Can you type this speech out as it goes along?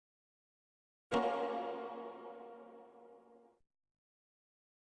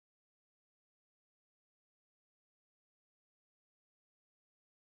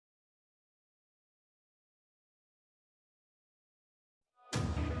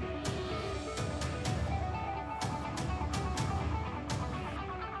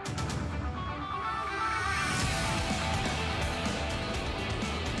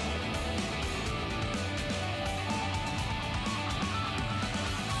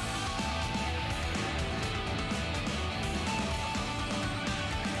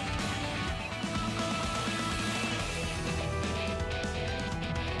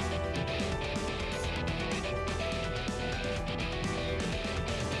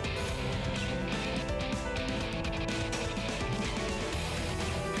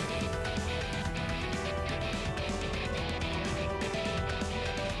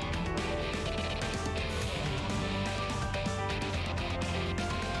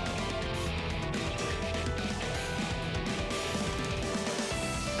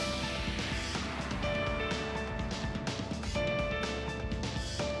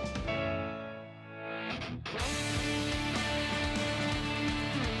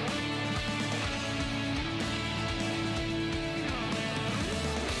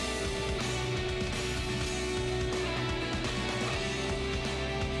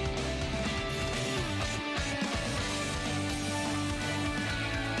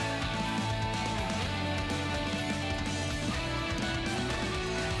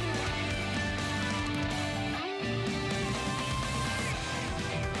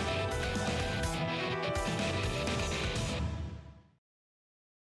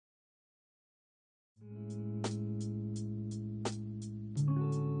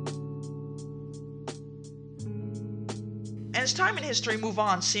As time and history move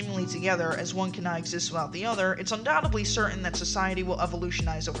on seemingly together, as one cannot exist without the other, it's undoubtedly certain that society will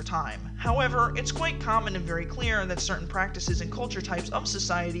evolutionize over time. However, it's quite common and very clear that certain practices and culture types of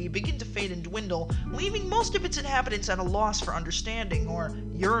society begin to fade and dwindle, leaving most of its inhabitants at a loss for understanding or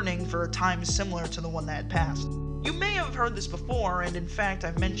yearning for a time similar to the one that had passed. You may have heard this before, and in fact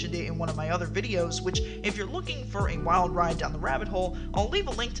I've mentioned it in one of my other videos, which if you're looking for a wild ride down the rabbit hole, I'll leave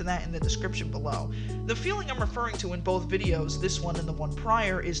a link to that in the description below. The feeling I'm referring to in both videos, this one and the one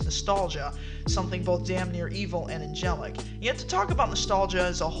prior, is nostalgia, something both damn near evil and angelic. Yet to talk about nostalgia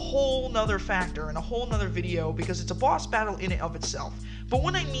is a whole nother factor and a whole nother video because it's a boss battle in and of itself. But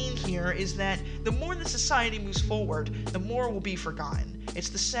what I mean here is that the more the society moves forward, the more will be forgotten. It's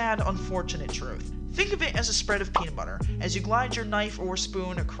the sad, unfortunate truth. Think of it as a spread of peanut butter. As you glide your knife or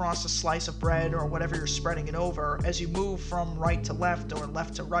spoon across a slice of bread or whatever you're spreading it over, as you move from right to left or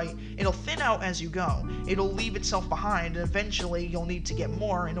left to right, it'll thin out as you go. It'll leave itself behind, and eventually you'll need to get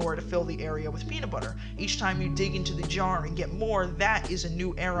more in order to fill the area with peanut butter. Each time you dig into the jar and get more, that is a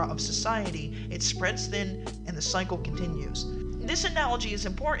new era of society. It spreads thin, and the cycle continues. This analogy is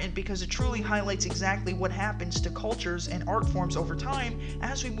important because it truly highlights exactly what happens to cultures and art forms over time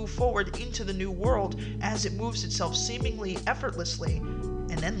as we move forward into the new world, as it moves itself seemingly effortlessly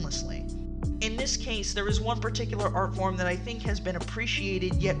and endlessly. In this case, there is one particular art form that I think has been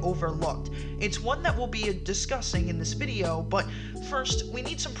appreciated yet overlooked. It's one that we'll be discussing in this video, but first, we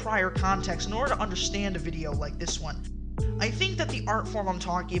need some prior context in order to understand a video like this one. I think that the art form I'm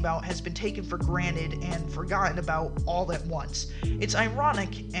talking about has been taken for granted and forgotten about all at once. It's ironic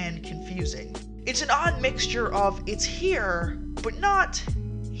and confusing. It's an odd mixture of it's here, but not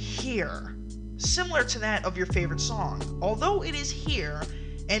here. Similar to that of your favorite song. Although it is here,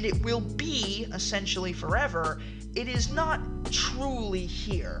 and it will be essentially forever, it is not truly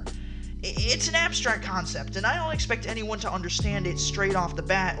here. It's an abstract concept, and I don't expect anyone to understand it straight off the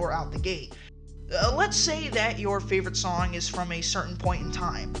bat or out the gate. Let's say that your favorite song is from a certain point in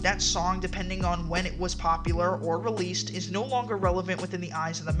time. That song, depending on when it was popular or released, is no longer relevant within the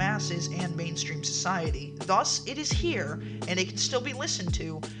eyes of the masses and mainstream society. Thus, it is here, and it can still be listened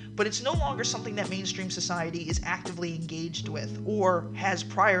to, but it's no longer something that mainstream society is actively engaged with, or has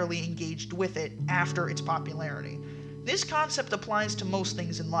priorly engaged with it after its popularity. This concept applies to most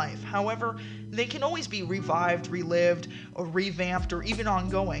things in life. However, they can always be revived, relived, or revamped, or even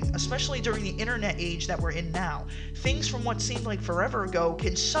ongoing, especially during the internet age that we're in now. Things from what seemed like forever ago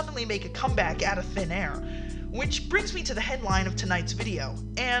can suddenly make a comeback out of thin air. Which brings me to the headline of tonight's video,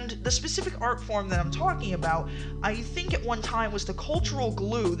 and the specific art form that I'm talking about, I think at one time was the cultural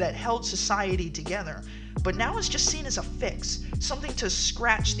glue that held society together, but now it's just seen as a fix, something to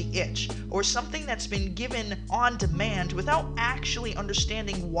scratch the itch, or something that's been given on demand without actually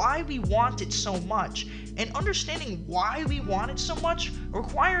understanding why we want it so much, and understanding why we want it so much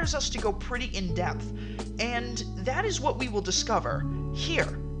requires us to go pretty in depth, and that is what we will discover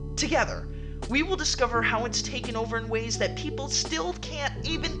here, together. We will discover how it's taken over in ways that people still can't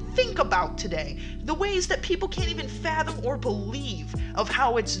even think about today. The ways that people can't even fathom or believe of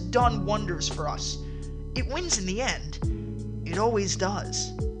how it's done wonders for us. It wins in the end. It always does.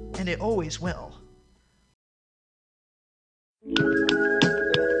 And it always will.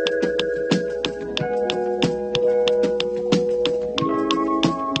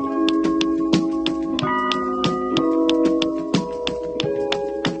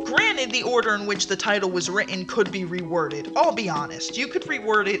 The order in which the title was written could be reworded. I'll be honest, you could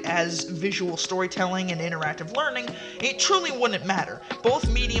reword it as visual storytelling and interactive learning. It truly wouldn't matter.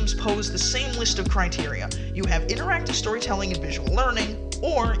 Both mediums pose the same list of criteria. You have interactive storytelling and visual learning,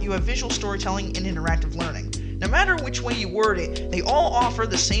 or you have visual storytelling and interactive learning. No matter which way you word it, they all offer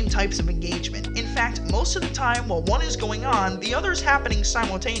the same types of engagement. In fact, most of the time while one is going on, the other is happening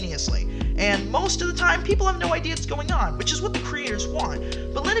simultaneously. And most of the time, people have no idea what's going on, which is what the creators want.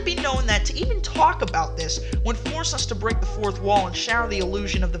 But let it be known that to even talk about this would force us to break the fourth wall and shatter the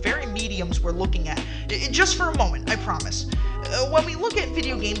illusion of the very mediums we're looking at. Just for a moment, I promise. When we look at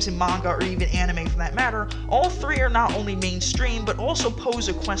video games and manga, or even anime for that matter, all three are not only mainstream, but also pose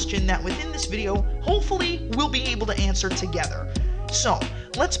a question that within this video, hopefully, we'll be able to answer together. So,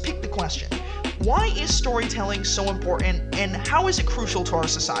 let's pick the question. Why is storytelling so important, and how is it crucial to our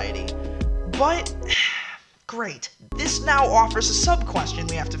society? But, great. This now offers a sub-question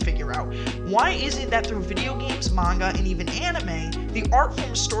we have to figure out. Why is it that through video games, manga, and even anime, the art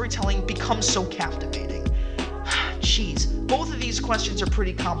form of storytelling becomes so captivating? Jeez, both of these questions are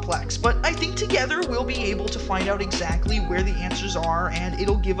pretty complex, but I think together we'll be able to find out exactly where the answers are, and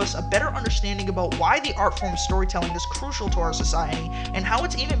it'll give us a better understanding about why the art form of storytelling is crucial to our society, and how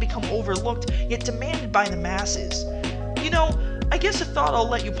it's even become overlooked, yet demanded by the masses. You know, I guess a thought I'll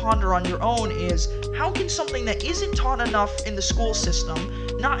let you ponder on your own is, how can something that isn't taught enough in the school system,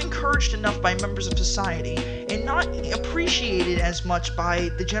 not encouraged enough by members of society, and not appreciated as much by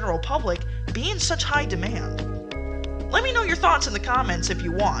the general public, be in such high demand? Let me know your thoughts in the comments if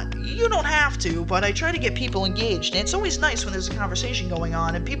you want. You don't have to, but I try to get people engaged, and it's always nice when there's a conversation going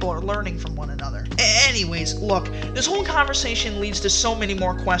on and people are learning from one another. Anyways, look, this whole conversation leads to so many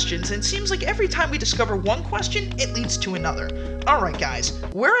more questions, and it seems like every time we discover one question, it leads to another. Alright guys,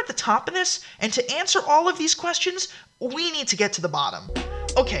 we're at the top of this, and to answer all of these questions, we need to get to the bottom.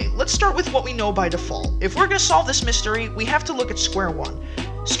 Okay, let's start with what we know by default. If we're going to solve this mystery, we have to look at square one.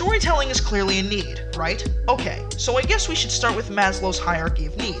 Storytelling is clearly a need, right? Okay, so I guess we should start with Maslow's hierarchy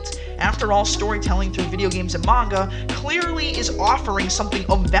of needs. After all, storytelling through video games and manga clearly is offering something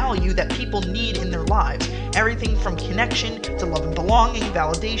of value that people need in their lives. Everything from connection to love and belonging,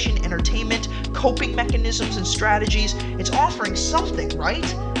 validation, entertainment, coping mechanisms and strategies. It's offering something,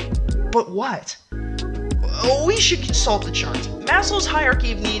 right? But what? We should consult the chart. Maslow's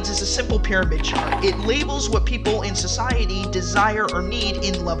hierarchy of needs is a simple pyramid chart. It labels what people in society desire or need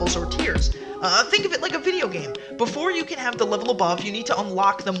in levels or tiers. Think of it like a video game. Before you can have the level above, you need to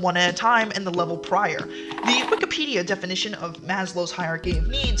unlock them one at a time and the level prior. The Wikipedia definition of Maslow's hierarchy of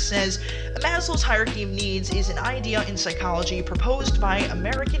needs says, Maslow's hierarchy of needs is an idea in psychology proposed by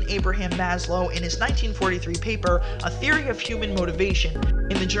American Abraham Maslow in his 1943 paper, A Theory of Human Motivation.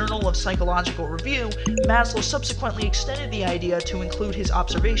 In the Journal of Psychological Review, Maslow subsequently extended the idea to include his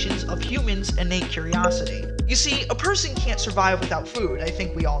observations of humans' innate curiosity. You see, a person can't survive without food, I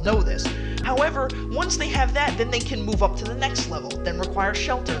think we all know this. However, once they have that, then they can move up to the next level, then require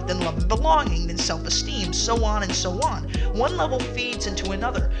shelter, then love and belonging, then self-esteem, so on and so on. One level feeds into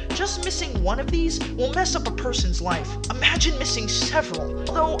another. Just missing one of these will mess up a person's life. Imagine missing several.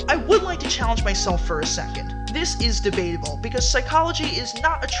 Although, I would like to challenge myself for a second. This is debatable, because psychology is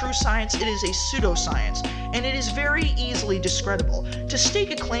not a true science, it is a pseudoscience, and it is very easily discreditable. To stake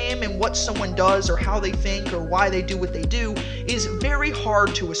a claim in what someone does or how they think or why they do what they do is very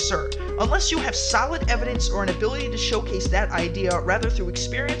hard to assert, unless you have solid evidence or an ability to showcase that idea rather through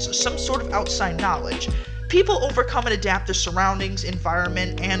experience or some sort of outside knowledge. People overcome and adapt their surroundings,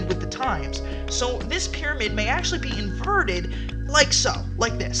 environment, and with the times. So this pyramid may actually be inverted like so,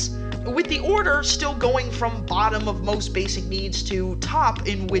 like this, with the order still going from bottom of most basic needs to top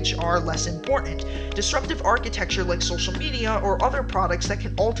in which are less important. Disruptive architecture like social media or other products that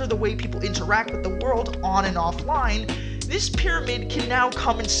can alter the way people interact with the world on and offline. This pyramid can now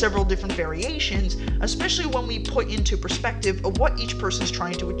come in several different variations, especially when we put into perspective of what each person's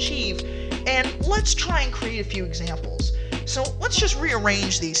trying to achieve. And let's try and create a few examples. So let's just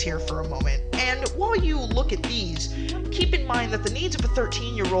rearrange these here for a moment. And while you look at these, keep in mind that the needs of a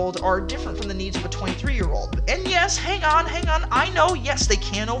 13-year-old are different from the needs of a 23-year-old. And yes, hang on, I know, yes, they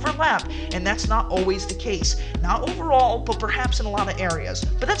can overlap, and that's not always the case. Not overall, but perhaps in a lot of areas.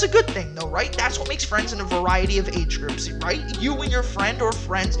 But that's a good thing though, right? That's what makes friends in a variety of age groups, right? You and your friend or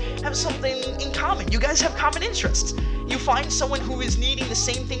friends have something in common. You guys have common interests. You find someone who is needing the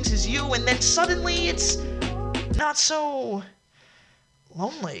same things as you, and then suddenly it's not so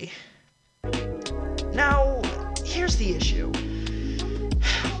lonely. Now, here's the issue.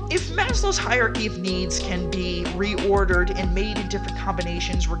 If Maslow's hierarchy of needs can be reordered and made in different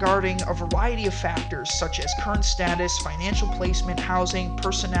combinations regarding a variety of factors such as current status, financial placement, housing,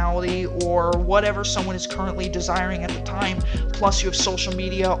 personality, or whatever someone is currently desiring at the time, plus you have social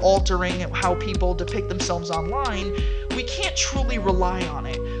media altering how people depict themselves online, we can't truly rely on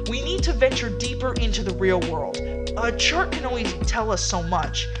it. We need to venture deeper into the real world. A chart can only tell us so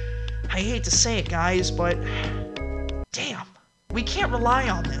much. I hate to say it, guys, but damn. We can't rely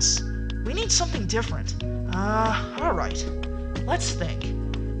on this. We need something different. Alright. Let's think.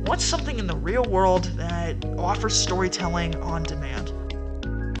 What's something in the real world that offers storytelling on demand?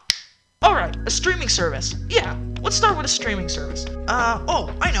 Alright, a streaming service. Yeah, let's start with a streaming service.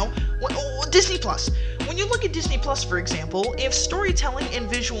 I know. Disney Plus. When you look at Disney Plus, for example, if storytelling and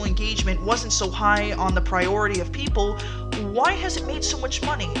visual engagement wasn't so high on the priority of people, why has it made so much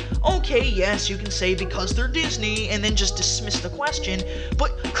money? Okay, yes, you can say because they're Disney and then just dismiss the question,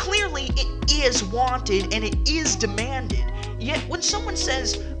 but clearly it is wanted and it is demanded. Yet when someone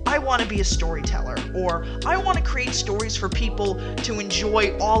says, I want to be a storyteller, or I want to create stories for people to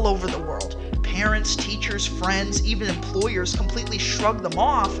enjoy all over the world, parents, teachers, friends, even employers completely shrug them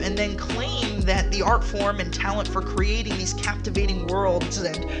off and then claim that the art form and talent for creating these captivating worlds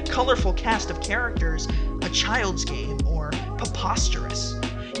and colorful cast of characters a child's game or preposterous.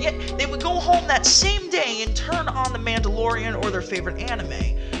 Yet they would go home that same day and turn on The Mandalorian or their favorite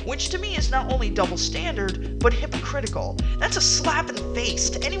anime. which to me is not only double standard, but hypocritical. That's a slap in the face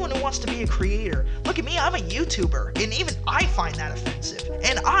to anyone who wants to be a creator. Look at me, I'm a YouTuber, and even I find that offensive.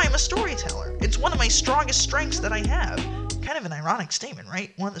 And I'm a storyteller. It's one of my strongest strengths that I have. Kind of an ironic statement,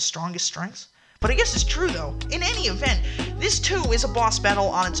 right? One of the strongest strengths? But I guess it's true though. In any event, this too is a boss battle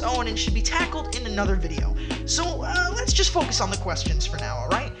on its own and should be tackled in another video. So let's just focus on the questions for now,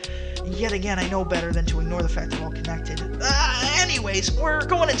 alright? Yet again, I know better than to ignore the fact they're all connected. Anyways, we're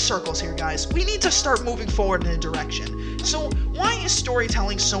going in circles here, guys. We need to start moving forward in a direction. So, why is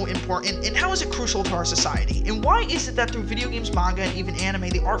storytelling so important, and how is it crucial to our society? And why is it that through video games, manga, and even anime,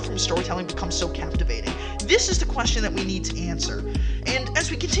 the art form storytelling becomes so captivating? This is the question that we need to answer. And as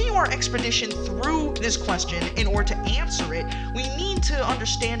we continue our expedition through this question, in order to answer it, we need to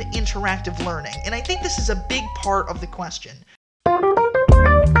understand interactive learning. And I think this is a big part of the question.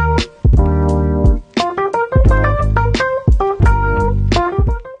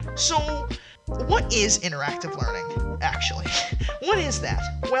 So, what is interactive learning, actually? What is that?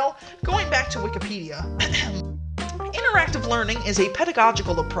 Well, going back to Wikipedia, interactive learning is a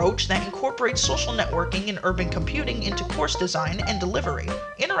pedagogical approach that incorporates social networking and urban computing into course design and delivery.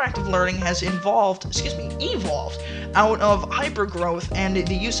 Interactive learning has evolved out of hypergrowth and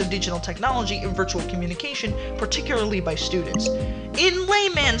the use of digital technology and virtual communication, particularly by students. In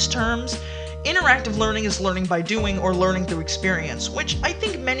layman's terms, interactive learning is learning by doing or learning through experience, which I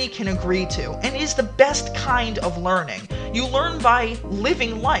think many can agree to, and is the best kind of learning. You learn by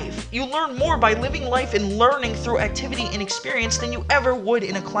living life. You learn more by living life and learning through activity and experience than you ever would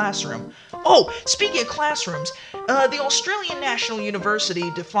in a classroom. Oh, speaking of classrooms, the Australian National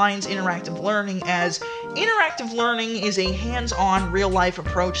University defines interactive learning as interactive learning is a hands-on, real-life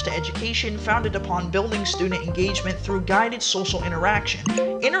approach to education founded upon building student engagement through guided social interaction.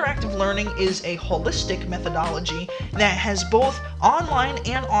 Interactive learning is a holistic methodology that has both online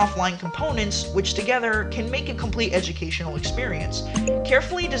and offline components, which together can make a complete educational experience.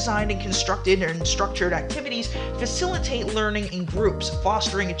 Carefully designed and constructed and structured activities facilitate learning in groups,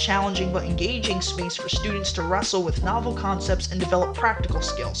 fostering a challenging but engaging space for students to wrestle with novel concepts and develop practical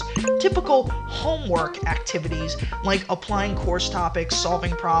skills. Typical homework activities, like applying course topics,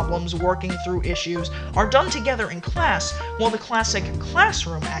 solving problems, working through issues, are done together in class, while the classic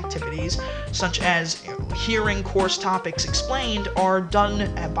classroom activities, such as hearing course topics explained, are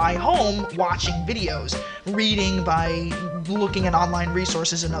done by home, watching videos, reading by looking at online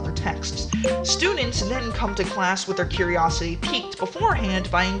resources and other texts. Students then come to class with their curiosity piqued beforehand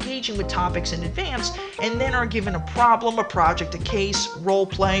by engaging with topics in advance, and then are given a problem, a project, a case,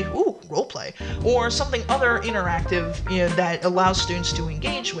 roleplay, or something other interactive that allows students to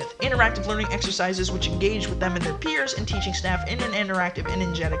engage with. Interactive learning exercises which engage with them and their peers and teaching staff in an interactive and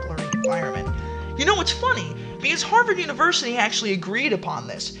energetic learning environment. You know, it's funny, because Harvard University actually agreed upon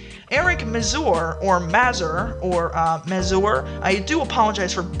this. Eric Mazur, I do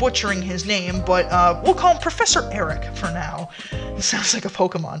apologize for butchering his name, but we'll call him Professor Eric for now. It sounds like a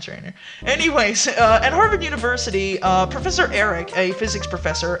Pokemon trainer. Anyways, at Harvard University, Professor Eric, a physics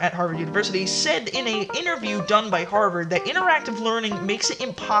professor at Harvard University, said in an interview done by Harvard that interactive learning makes it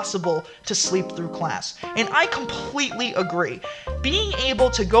impossible to sleep through class. And I completely agree. Being able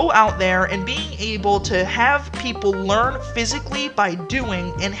to go out there and being able to have people learn physically by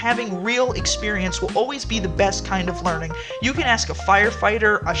doing and having real experience will always be the best kind of learning. You can ask a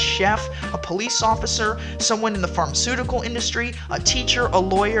firefighter, a chef, a police officer, someone in the pharmaceutical industry, a teacher, a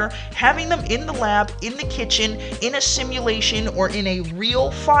lawyer. Having them in the lab, in the kitchen, in a simulation, or in a real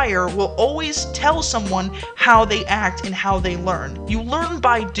fire will always tell someone how they act and how they learn. You learn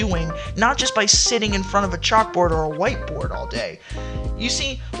by doing, not just by sitting in front of a chalkboard or a whiteboard all day. You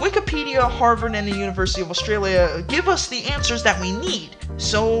see, Wikipedia, Harvard, and the University of Australia give us the answers that we need.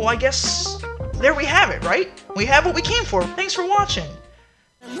 So I guess there we have it, right? We have what we came for. Thanks for watching.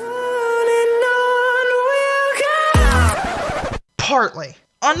 Partly.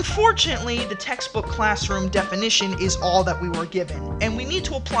 Unfortunately, the textbook classroom definition is all that we were given, and we need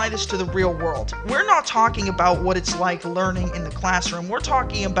to apply this to the real world. We're not talking about what it's like learning in the classroom. We're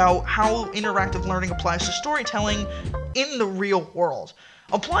talking about how interactive learning applies to storytelling in the real world.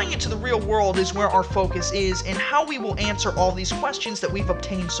 Applying it to the real world is where our focus is and how we will answer all these questions that we've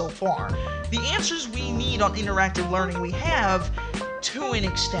obtained so far. The answers we need on interactive learning we have, to an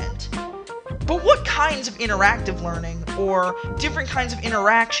extent. But what kinds of interactive learning, or different kinds of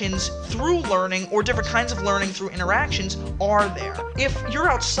interactions through learning, or different kinds of learning through interactions are there? If you're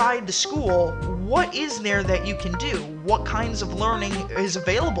outside the school, what is there that you can do? What kinds of learning is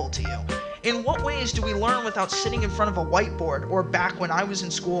available to you? In what ways do we learn without sitting in front of a whiteboard, or back when I was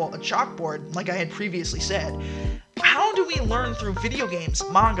in school, a chalkboard, like I had previously said? How do we learn through video games,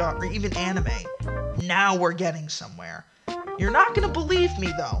 manga, or even anime? Now we're getting somewhere. You're not gonna believe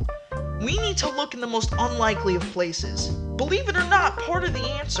me though. We need to look in the most unlikely of places. Believe it or not, part of the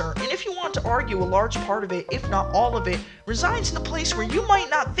answer, and if you want to argue a large part of it, if not all of it, resides in a place where you might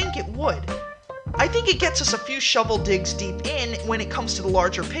not think it would. I think it gets us a few shovel digs deep in when it comes to the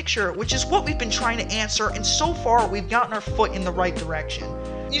larger picture, which is what we've been trying to answer, and so far we've gotten our foot in the right direction.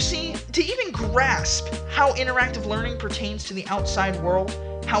 You see, to even grasp how interactive learning pertains to the outside world,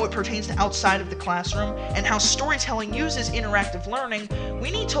 how it pertains to outside of the classroom, and how storytelling uses interactive learning,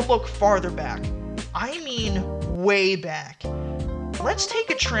 we need to look farther back. I mean, way back. Let's take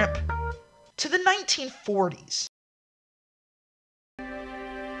a trip to the 1940s.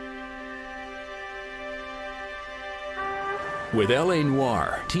 With L.A.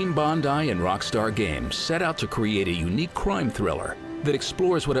 Noire, Team Bondi and Rockstar Games set out to create a unique crime thriller that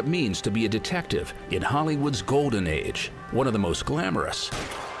explores what it means to be a detective in Hollywood's golden age, one of the most glamorous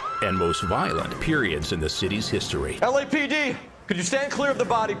and most violent periods in the city's history. LAPD, could you stand clear of the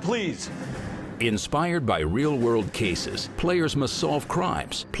body, please? Inspired by real-world cases, players must solve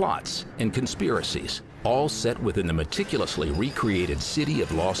crimes, plots, and conspiracies, all set within the meticulously recreated city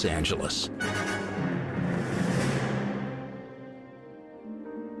of Los Angeles.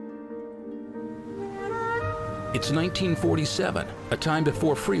 It's 1947, a time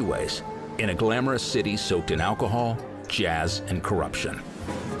before freeways, in a glamorous city soaked in alcohol, jazz, and corruption.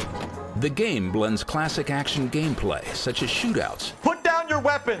 The game blends classic action gameplay, such as shootouts. Put down your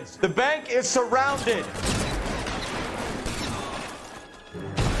weapons! The bank is surrounded!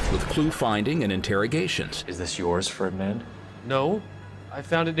 With clue finding and interrogations. Is this yours, Ferdinand? No, I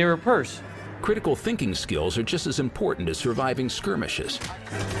found it near a purse. Critical thinking skills are just as important as surviving skirmishes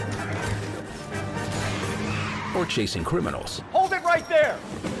or chasing criminals. Hold it right there!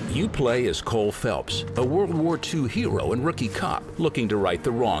 You play as Cole Phelps, a World War II hero and rookie cop looking to right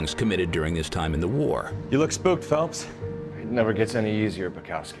the wrongs committed during his time in the war. You look spooked, Phelps. It never gets any easier,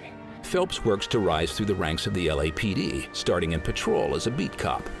 Bukowski. Phelps works to rise through the ranks of the LAPD, starting in patrol as a beat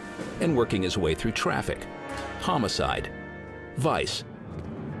cop and working his way through traffic, homicide, vice,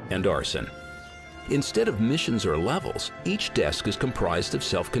 and arson. Instead of missions or levels, each desk is comprised of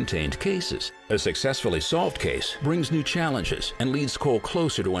self-contained cases. A successfully solved case brings new challenges and leads Cole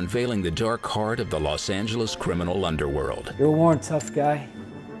closer to unveiling the dark heart of the Los Angeles criminal underworld. You're warned, tough guy.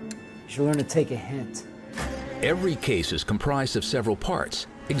 You should learn to take a hint. Every case is comprised of several parts,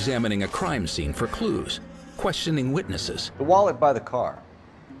 examining a crime scene for clues, questioning witnesses, The wallet by the car.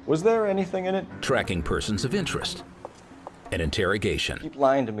 Was there anything in it? tracking persons of interest, and interrogation. Keep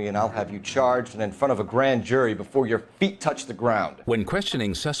lying to me and I'll have you charged and in front of a grand jury before your feet touch the ground. When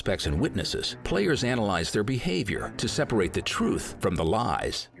questioning suspects and witnesses, players analyze their behavior to separate the truth from the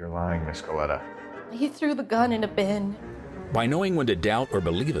lies. You're lying, Miss Coletta. He threw the gun in a bin. By knowing when to doubt or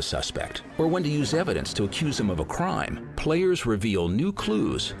believe a suspect, or when to use evidence to accuse him of a crime, players reveal new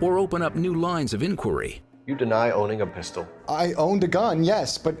clues or open up new lines of inquiry. You deny owning a pistol. I owned a gun,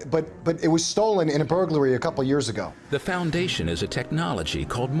 yes, but it was stolen in a burglary a couple years ago. The foundation is a technology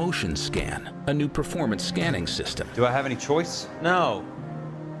called Motion Scan, a new performance scanning system. Do I have any choice? No,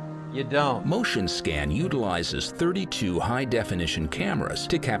 you don't. Motion Scan utilizes 32 high-definition cameras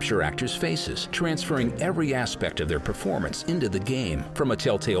to capture actors' faces, transferring every aspect of their performance into the game, from a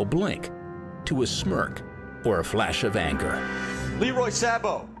telltale blink to a smirk or a flash of anger. Leroy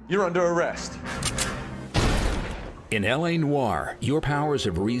Sabo, you're under arrest. In L.A. Noire, your powers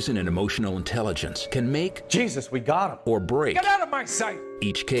of reason and emotional intelligence can make Jesus, we got him. or break Get out of my sight!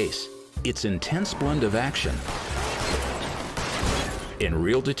 each case. Its intense blend of action and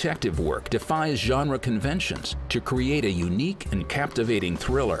real detective work defies genre conventions to create a unique and captivating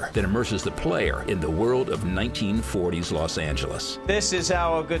thriller that immerses the player in the world of 1940s Los Angeles. This is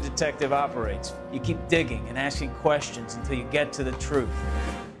how a good detective operates. You keep digging and asking questions until you get to the truth.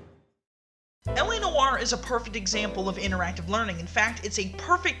 L.A. Noire is a perfect example of interactive learning. In fact, it's a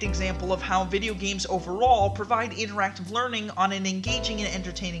perfect example of how video games overall provide interactive learning on an engaging and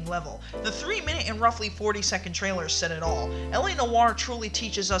entertaining level. The 3-minute and roughly 40-second trailer said it all. L.A. Noire truly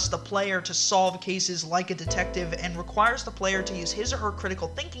teaches us the player to solve cases like a detective and requires the player to use his or her critical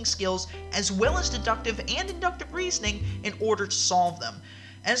thinking skills as well as deductive and inductive reasoning in order to solve them.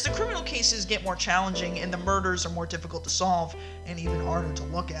 As the criminal cases get more challenging and the murders are more difficult to solve, and even harder to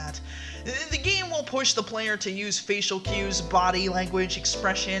look at, the game will push the player to use facial cues, body language,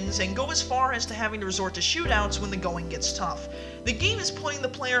 expressions, and go as far as to having to resort to shootouts when the going gets tough. The game is putting the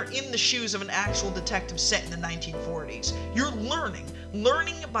player in the shoes of an actual detective set in the 1940s. You're learning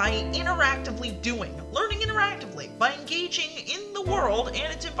by interactively doing. Learning in interactively by engaging in the world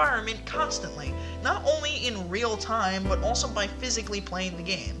and its environment constantly, not only in real time, but also by physically playing the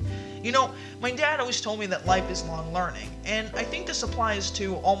game. You know, my dad always told me that life is long learning, and I think this applies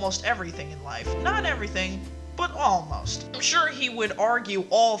to almost everything in life. Not everything, but almost. I'm sure he would argue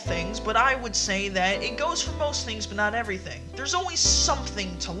all things, but I would say that it goes for most things but not everything. There's always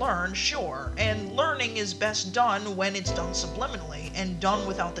something to learn, sure, and learning is best done when it's done subliminally and done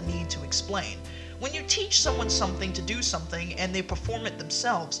without the need to explain. When you teach someone something to do something and they perform it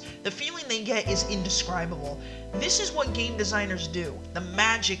themselves, the feeling they get is indescribable. This is what game designers do, the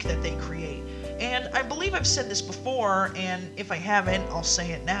magic that they create. And I believe I've said this before, and if I haven't, I'll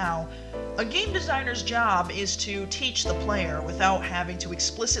say it now. A game designer's job is to teach the player without having to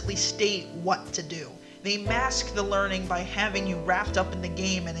explicitly state what to do. They mask the learning by having you wrapped up in the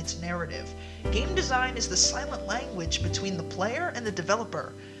game and its narrative. Game design is the silent language between the player and the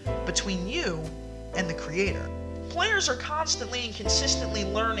developer, between you and the creator. Players are constantly and consistently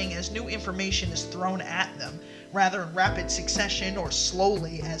learning as new information is thrown at them, rather in rapid succession or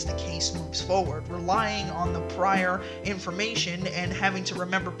slowly as the case moves forward, relying on the prior information and having to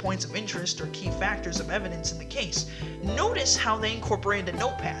remember points of interest or key factors of evidence in the case. Notice how they incorporated a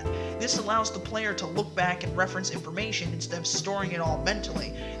notepad. This allows the player to look back and reference information instead of storing it all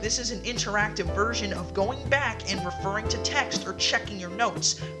mentally. This is an interactive version of going back and referring to text or checking your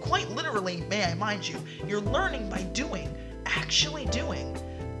notes. Quite literally, may I mind you, you're learning by doing, actually doing.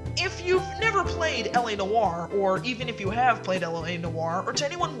 If you've never played LA Noire, or even if you have played LA Noire, or to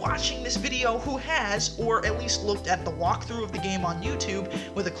anyone watching this video who has, or at least looked at the walkthrough of the game on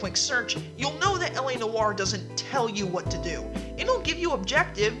YouTube with a quick search, you'll know that LA Noire doesn't tell you what to do. It'll give you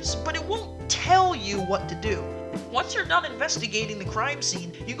objectives, but it won't tell you what to do. Once you're done investigating the crime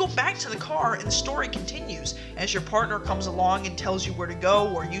scene, you go back to the car and the story continues. As your partner comes along and tells you where to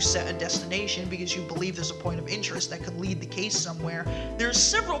go, or you set a destination because you believe there's a point of interest that could lead the case somewhere, there's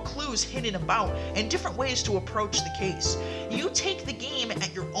several clues hidden about and different ways to approach the case. You take the game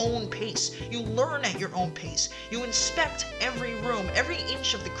at your own pace. You learn at your own pace. You inspect every room, every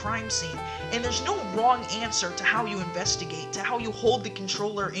inch of the crime scene, and there's no wrong answer to how you investigate, to how you hold the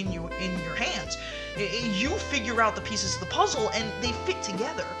controller in your hands. You figure out the pieces of the puzzle and they fit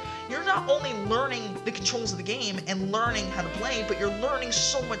together. You're not only learning the controls of the game and learning how to play, but you're learning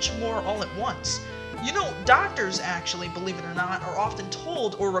so much more all at once. You know, doctors actually, believe it or not, are often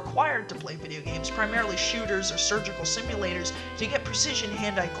told or required to play video games, primarily shooters or surgical simulators, to get precision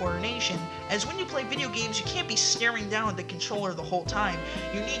hand-eye coordination, as when you play video games you can't be staring down at the controller the whole time.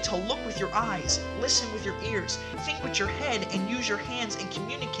 You need to look with your eyes, listen with your ears, think with your head, and use your hands and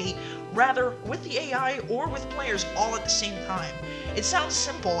communicate, rather with the AI or with players all at the same time. It sounds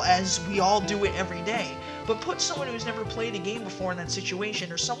simple, as we all do it every day, but put someone who's never played a game before in that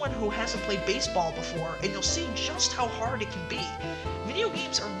situation, or someone who hasn't played baseball before, and you'll see just how hard it can be. Video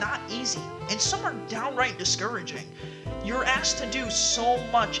games are not easy, and some are downright discouraging. You're asked to do so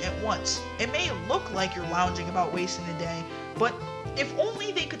much at once. It may look like you're lounging about wasting the day, but if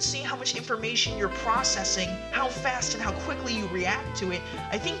only they could see how much information you're processing, how fast and how quickly you react to it,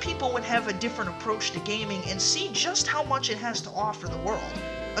 I think people would have a different approach to gaming and see just how much it has to offer the world.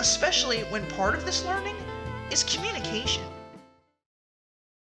 Especially when part of this learning is communication.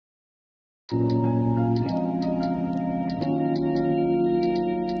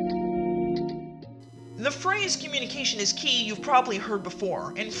 The phrase communication is key you've probably heard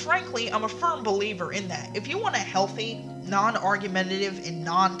before, and frankly, I'm a firm believer in that. If you want a healthy, non-argumentative, and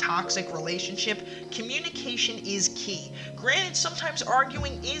non-toxic relationship, communication is key. Granted, sometimes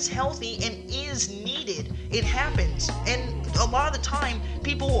arguing is healthy and is needed. It happens, and a lot of the time,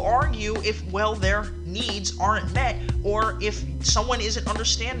 people will argue if, well, their needs aren't met, or if someone isn't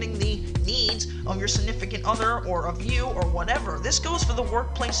understanding the needs of your significant other, or of you, or whatever. This goes for the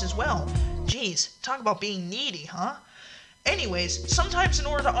workplace as well. Geez, talk about being needy, huh? Anyways, sometimes in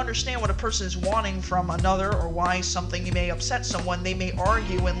order to understand what a person is wanting from another or why something may upset someone, they may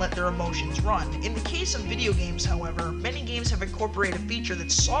argue and let their emotions run. In the case of video games, however, many games have incorporated a feature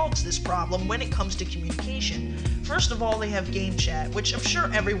that solves this problem when it comes to communication. First of all, they have game chat, which I'm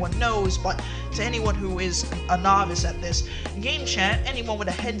sure everyone knows, but to anyone who is a novice at this, game chat, anyone with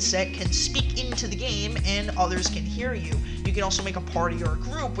a headset can speak into the game and others can hear you. You can also make a party or a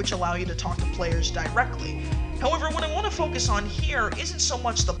group, which allow you to talk to players directly. However, what I want to focus on here isn't so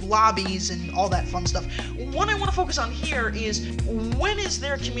much the lobbies and all that fun stuff. What I want to focus on here is, when is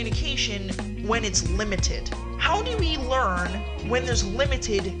there communication when it's limited? How do we learn when there's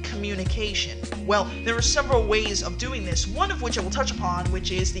limited communication? Well, there are several ways of doing this, one of which I will touch upon,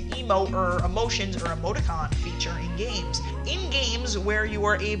 which is the emote or emotions or emoticon feature in games. In games where you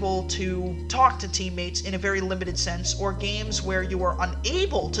are able to talk to teammates in a very limited sense, or games where you are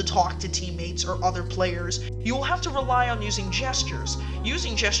unable to talk to teammates or other players, you will have to rely on using gestures.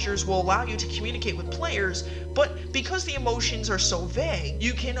 Using gestures will allow you to communicate with players, but because the emotions are so vague,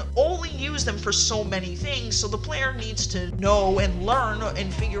 you can only use them for so many things, so the player needs to know and learn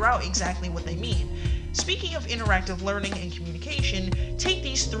and figure out exactly what they mean. Speaking of interactive learning and communication, take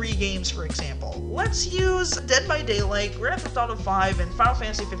these 3 games for example. Let's use Dead by Daylight, Grand Theft Auto 5, and Final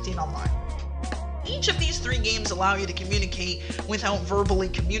Fantasy 15 Online. Each of these 3 games allow you to communicate without verbally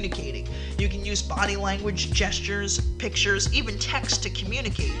communicating. You can use body language, gestures, pictures, even text to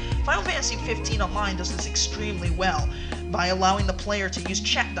communicate. Final Fantasy 15 Online does this extremely well by allowing the player to use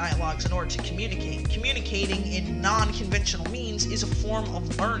chat dialogues in order to communicate. Communicating in non-conventional means is a form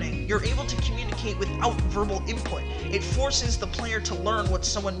of learning. You're able to communicate without verbal input. It forces the player to learn what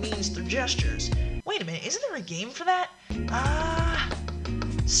someone means through gestures. Wait a minute, isn't there a game for that?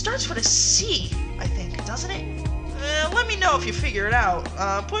 Starts with a C, I think, doesn't it? Let me know if you figure it out.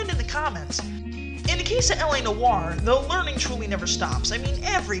 Put it in the comments. In the case of LA Noire, the learning truly never stops. I mean,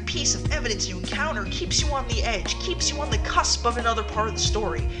 every piece of evidence you encounter keeps you on the edge, keeps you on the cusp of another part of the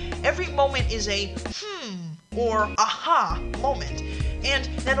story. Every moment is a or aha moment. And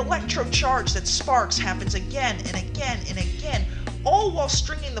that electro charge that sparks happens again and again and again, all while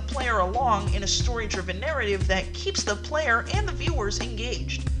stringing the player along in a story-driven narrative that keeps the player and the viewers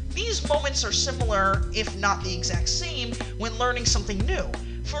engaged. These moments are similar, if not the exact same, when learning something new.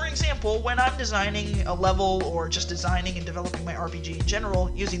 For example, when I'm designing a level or just designing and developing my RPG in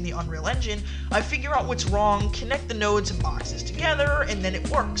general using the Unreal Engine, I figure out what's wrong, connect the nodes and boxes together, and then it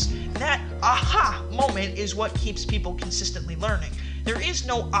works. That aha moment is what keeps people consistently learning. There is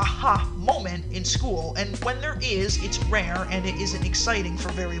no aha moment in school, and when there is, it's rare and it isn't exciting for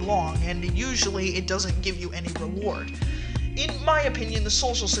very long, and usually it doesn't give you any reward. In my opinion, the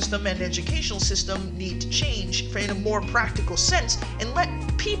social system and educational system need to change in a more practical sense and let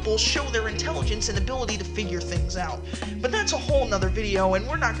people show their intelligence and ability to figure things out. But that's a whole nother video, and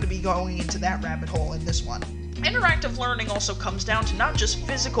we're not going to be going into that rabbit hole in this one. Interactive learning also comes down to not just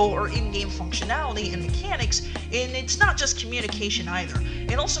physical or in-game functionality and mechanics, and it's not just communication either.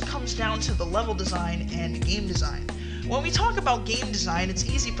 It also comes down to the level design and game design. When we talk about game design, it's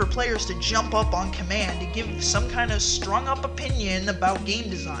easy for players to jump up on command to give some kind of strung-up opinion about game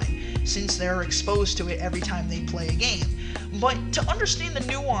design, since they're exposed to it every time they play a game. But to understand the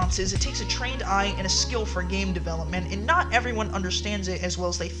nuances, it takes a trained eye and a skill for game development, and not everyone understands it as well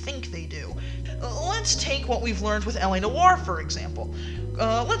as they think they do. Let's take what we've learned with LA Noire, for example.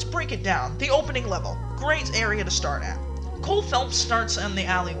 Let's break it down. The opening level. Great area to start at. Cole Phelps starts on the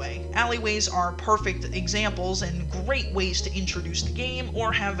alleyway. Alleyways are perfect examples and great ways to introduce the game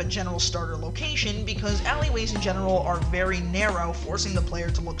or have a general starter location, because alleyways in general are very narrow, forcing the player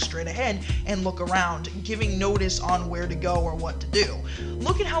to look straight ahead and look around, giving notice on where to go or what to do.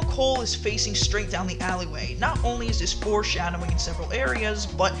 Look at how Cole is facing straight down the alleyway. Not only is this foreshadowing in several areas,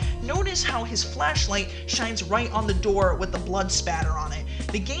 but notice how his flashlight shines right on the door with the blood spatter on it.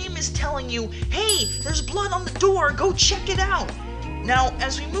 The game is telling you, hey, there's blood on the door, go check it out. Now,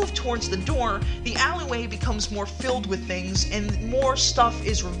 as we move towards the door, the alleyway becomes more filled with things and more stuff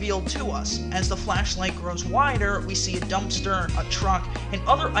is revealed to us. As the flashlight grows wider, we see a dumpster, a truck, and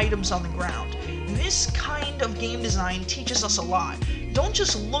other items on the ground. This kind of game design teaches us a lot. Don't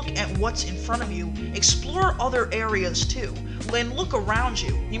just look at what's in front of you, explore other areas too. Then look around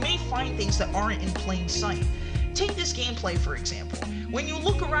you. You may find things that aren't in plain sight. Take this gameplay for example. When you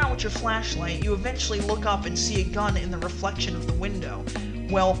look around with your flashlight, you eventually look up and see a gun in the reflection of the window.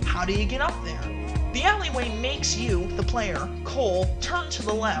 Well, how do you get up there? The alleyway makes you, the player, Cole, turn to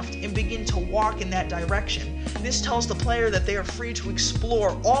the left and begin to walk in that direction. This tells the player that they are free to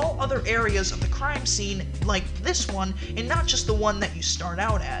explore all other areas of the crime scene like this one, and not just the one that you start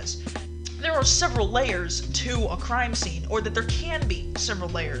out as. There are several layers to a crime scene, or that there can be several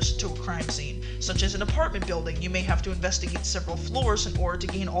layers to a crime scene. Such as an apartment building, you may have to investigate several floors in order to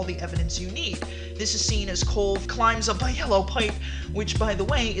gain all the evidence you need. This is seen as Cole climbs up a yellow pipe, which by the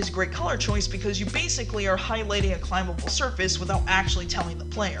way is a great color choice because you basically are highlighting a climbable surface without actually telling the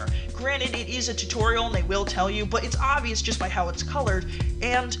player. Granted, it is a tutorial and they will tell you, but it's obvious just by how it's colored,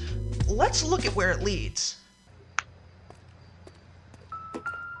 and let's look at where it leads.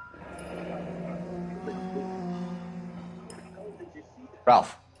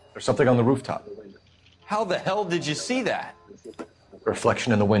 Ralph, there's something on the rooftop. How the hell did you see that?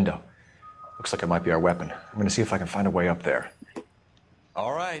 Reflection in the window. Looks like it might be our weapon. I'm gonna see if I can find a way up there.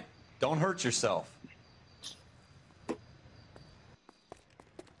 All right, don't hurt yourself.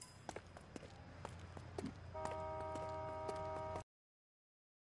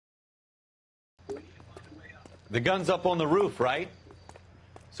 The gun's up on the roof, right?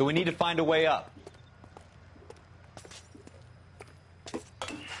 So we need to find a way up.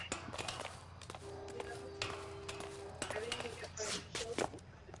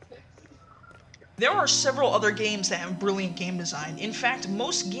 There are several other games that have brilliant game design. In fact,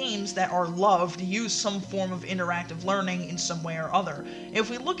 most games that are loved use some form of interactive learning in some way or other.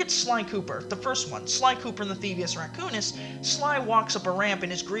 If we look at Sly Cooper, the first one, Sly Cooper and the Thievius Raccoonus, Sly walks up a ramp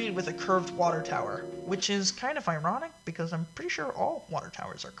and is greeted with a curved water tower, which is kind of ironic because I'm pretty sure all water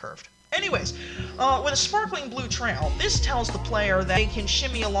towers are curved. Anyways, with a sparkling blue trail, this tells the player that they can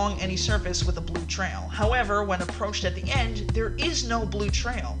shimmy along any surface with a blue trail. However, when approached at the end, there is no blue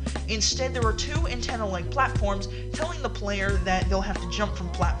trail. Instead, there are two antenna-like platforms telling the player that they'll have to jump from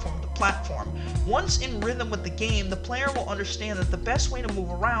platform to platform. Once in rhythm with the game, the player will understand that the best way to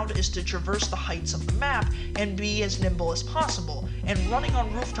move around is to traverse the heights of the map and be as nimble as possible, and running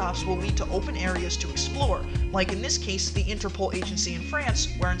on rooftops will lead to open areas to explore, like in this case the Interpol agency in France,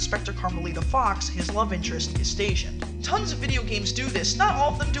 where Inspector Carmelita Fox, his love interest, is stationed. Tons of video games do this. Not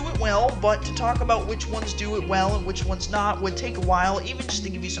all of them do it well, but to talk about which ones do it well and which ones not would take a while, even just to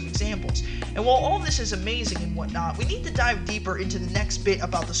give you some examples. And while all this is amazing and whatnot, we need to dive deeper into the next bit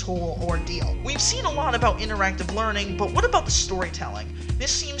about this whole ordeal. We've seen a lot about interactive learning, but what about the storytelling?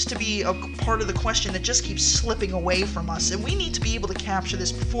 This seems to be a part of the question that just keeps slipping away from us, and we need to be able to capture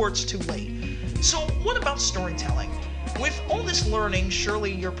this before it's too late. So what about storytelling? With all this learning,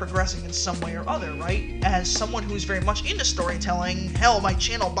 surely you're progressing in some way or other, right? As someone who's very much into storytelling, hell, my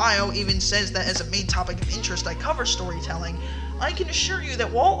channel bio even says that as a main topic of interest I cover storytelling, I can assure you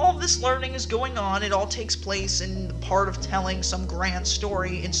that while all this learning is going on, it all takes place in the part of telling some grand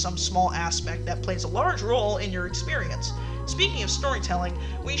story in some small aspect that plays a large role in your experience. Speaking of storytelling,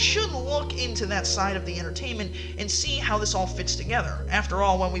 we should look into that side of the entertainment and see how this all fits together. After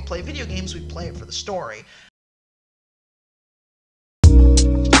all, when we play video games, we play it for the story.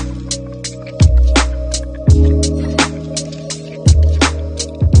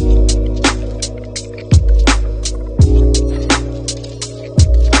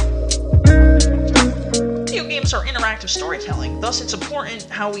 Are interactive storytelling, thus it's important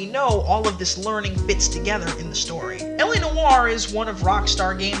how we know all of this learning fits together in the story. L.A. Noire is one of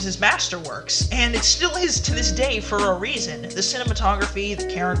Rockstar Games' masterworks, and it still is to this day for a reason. The cinematography, the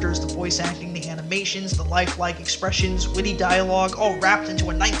characters, the voice acting, the animations, the lifelike expressions, witty dialogue, all wrapped into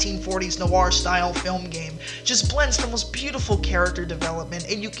a 1940s noir-style film game, just blends the most beautiful character development,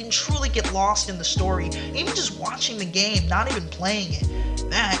 and you can truly get lost in the story, even just watching the game, not even playing it.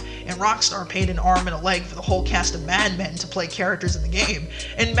 That, and Rockstar paid an arm and a leg for the whole cast of Mad Men to play characters in the game.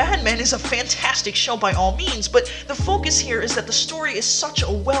 And Mad Men is a fantastic show by all means, but the focus here is that the story is such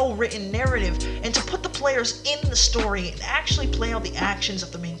a well-written narrative, and to put the players in the story and actually play out the actions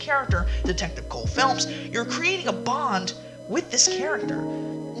of the main character, Detective Cole Phelps, you're creating a bond with this character.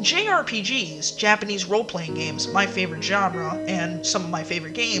 JRPGs, Japanese role-playing games, my favorite genre, and some of my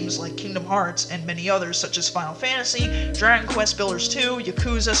favorite games like Kingdom Hearts and many others such as Final Fantasy, Dragon Quest Builders 2,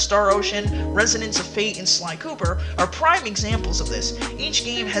 Yakuza, Star Ocean, Resonance of Fate, and Sly Cooper are prime examples of this. Each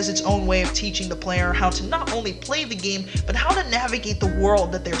game has its own way of teaching the player how to not only play the game, but how to navigate the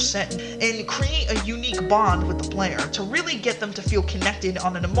world that they're set in, and create a unique bond with the player to really get them to feel connected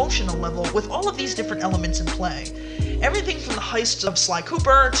on an emotional level with all of these different elements in play. Everything from the heists of Sly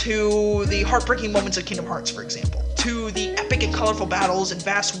Cooper to the heartbreaking moments of Kingdom Hearts, for example, to the epic and colorful battles and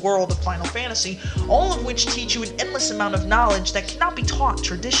vast world of Final Fantasy, all of which teach you an endless amount of knowledge that cannot be taught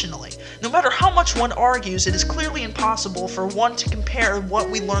traditionally. No matter how much one argues, it is clearly impossible for one to compare what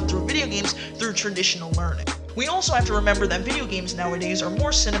we learn through video games through traditional learning. We also have to remember that video games nowadays are more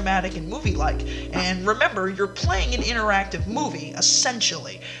cinematic and movie-like, and remember, you're playing an interactive movie,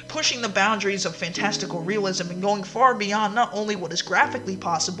 essentially, pushing the boundaries of fantastical realism and going far beyond not only what is graphically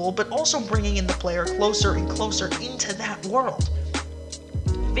possible, but also bringing in the player closer and closer into that world.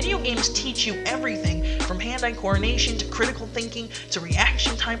 Video games teach you everything from hand-eye coordination to critical thinking to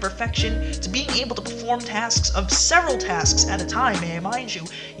reaction time perfection to being able to perform tasks of several tasks at a time, may I mind you.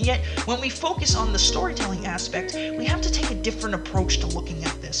 Yet, when we focus on the storytelling aspect, we have to take a different approach to looking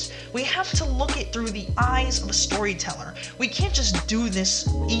at this. We have to look it through the eyes of a storyteller. We can't just do this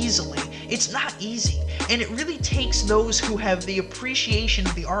easily. It's not easy, and it really takes those who have the appreciation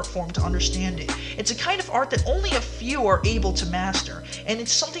of the art form to understand it. It's a kind of art that only a few are able to master, and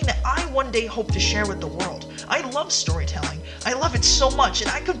it's something that I one day hope to share with the world. I love storytelling. I love it so much, and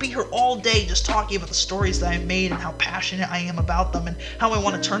I could be here all day just talking about the stories that I've made and how passionate I am about them and how I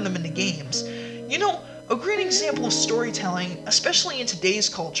want to turn them into games. You know, a great example of storytelling, especially in today's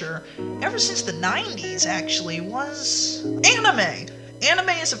culture, ever since the 90s actually, was anime. Anime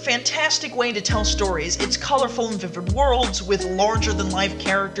is a fantastic way to tell stories. It's colorful and vivid worlds with larger-than-life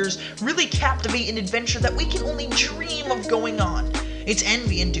characters really captivate an adventure that we can only dream of going on. It's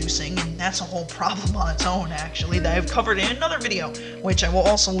envy-inducing, and that's a whole problem on its own, actually, that I've covered in another video, which I will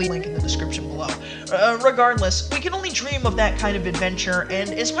also link in the description below. Regardless, we can only dream of that kind of adventure, and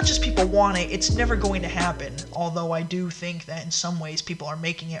as much as people want it, it's never going to happen, although I do think that in some ways people are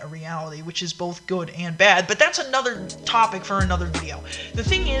making it a reality, which is both good and bad, but that's another topic for another video. The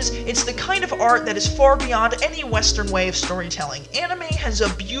thing is, it's the kind of art that is far beyond any Western way of storytelling. Anime has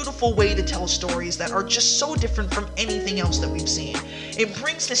a beautiful way to tell stories that are just so different from anything else that we've seen. It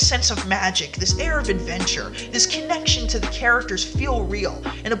brings this sense of magic, this air of adventure, this connection to the characters feel real,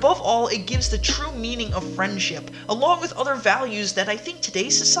 and above all, it gives the true meaning of friendship, along with other values that I think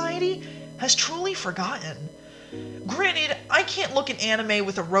today's society has truly forgotten. Granted, I can't look at anime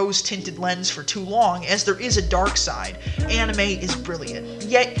with a rose-tinted lens for too long, as there is a dark side. Anime is brilliant.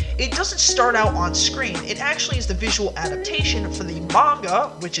 Yet, it doesn't start out on screen. It actually is the visual adaptation for the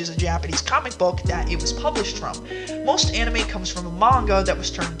manga, which is a Japanese comic book that it was published from. Most anime comes from a manga that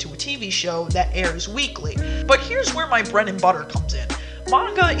was turned into a TV show that airs weekly. But here's where my bread and butter comes in.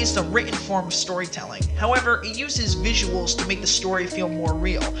 Manga is the written form of storytelling. However, it uses visuals to make the story feel more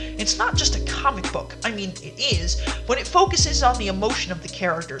real. It's not just a comic book. I mean, it is, but it focuses on the emotion of the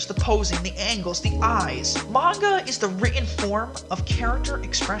characters, the posing, the angles, the eyes. Manga is the written form of character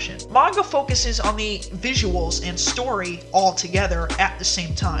expression. Manga focuses on the visuals and story all together at the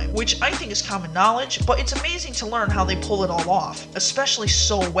same time, which I think is common knowledge, but it's amazing to learn how they pull it all off, especially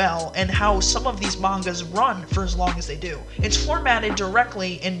so well, and how some of these mangas run for as long as they do. It's formatted directly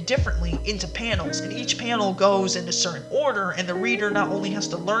and differently into panels, and each panel goes in a certain order, and the reader not only has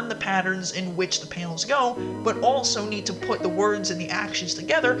to learn the patterns in which the panels go, but also need to put the words and the actions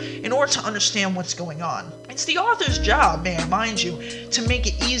together in order to understand what's going on. It's the author's job, man, mind you, to make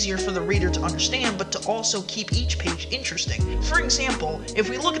it easier for the reader to understand, but to also keep each page interesting. For example, if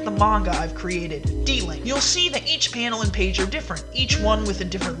we look at the manga I've created, D-Link, you'll see that each panel and page are different, each one with a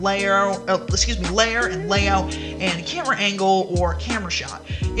different layer and layout and camera angle or camera shot,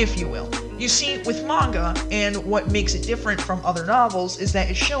 if you will. You see, with manga, and what makes it different from other novels is that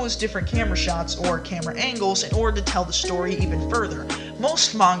it shows different camera shots or camera angles in order to tell the story even further.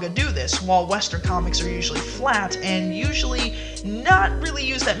 Most manga do this, while Western comics are usually flat and usually not really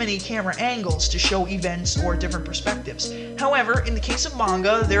use that many camera angles to show events or different perspectives. However, in the case of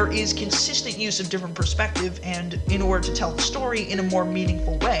manga, there is consistent use of different perspective and in order to tell the story in a more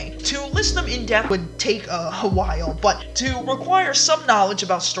meaningful way. To list them in depth would take a while, but to require some knowledge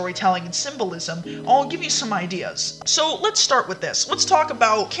about storytelling and symbolism, I'll give you some ideas. So let's start with this. Let's talk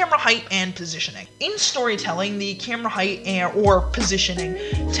about camera height and positioning. In storytelling, the camera height or positioning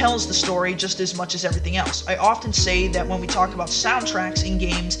tells the story just as much as everything else. I often say that when we talk about soundtracks in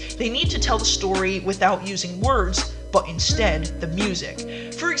games, they need to tell the story without using words, but instead the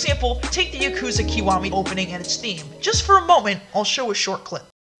music. For example, take the Yakuza Kiwami opening and its theme. Just for a moment, I'll show a short clip.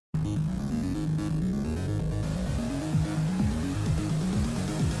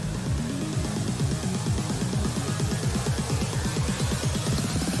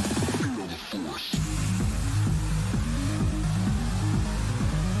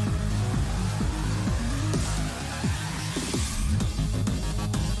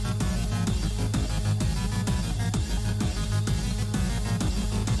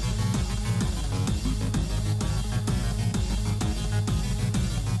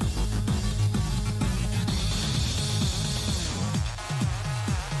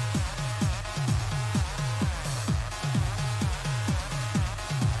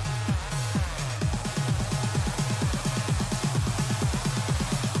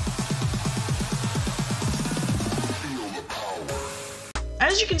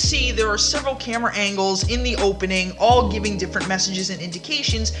 As you can see, there are several camera angles in the opening, all giving different messages and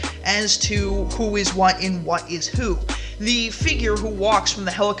indications as to who is what and what is who. The figure who walks from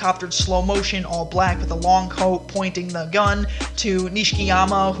the helicopter in slow motion, all black with a long coat pointing the gun, to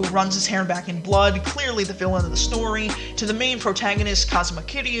Nishikiyama who runs his hair back in blood, clearly the villain of the story, to the main protagonist Kazuma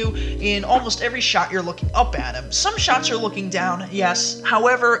Kiryu. In almost every shot you're looking up at him. Some shots are looking down, yes,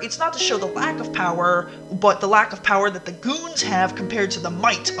 however, it's not to show the lack of power, but the lack of power that the goons have compared to the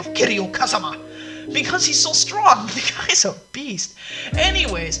might of Kiryu Kazuma. Because he's so strong. The guy's a beast.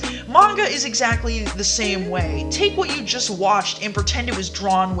 Anyways, manga is exactly the same way. Take what you just watched and pretend it was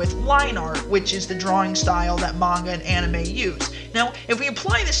drawn with line art, which is the drawing style that manga and anime use. Now, if we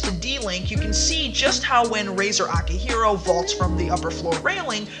apply this to D-Link, you can see just how when Razor Akihiro vaults from the upper floor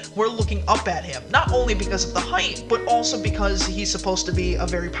railing, we're looking up at him. Not only because of the height, but also because he's supposed to be a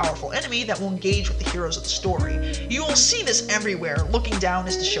very powerful enemy that will engage with the heroes of the story. You will see this everywhere. Looking down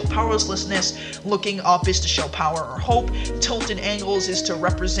is to show powerlessness, looking up is to show power or hope, tilted angles is to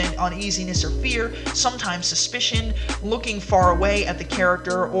represent uneasiness or fear, sometimes suspicion, looking far away at the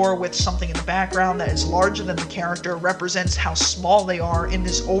character or with something in the background that is larger than the character represents how small they are in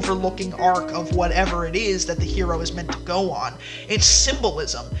this overlooking arc of whatever it is that the hero is meant to go on. It's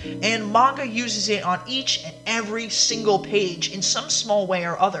symbolism, and manga uses it on each and every single page in some small way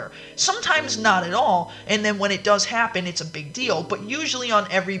or other. Sometimes not at all, and then when it does happen, it's a big deal, but usually on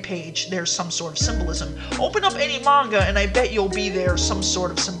every page there's some sort of symbolism. Open up any manga and I bet you'll be there some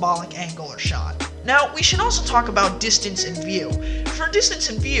sort of symbolic angle or shot. Now, we should also talk about distance and view. For distance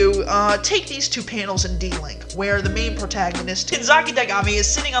and view, take these two panels in D-Link, where the main protagonist, Kinzaki Daigami, is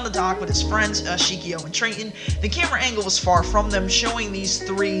sitting on the dock with his friends, Shikio and Triton. The camera angle was far from them, showing these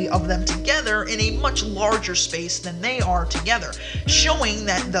three of them together in a much larger space than they are together, showing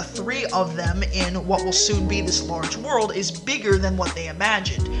that the three of them in what will soon be this large world is bigger than what they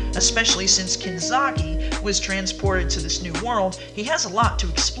imagined, especially since Kinzaki was transported to this new world. He has a lot to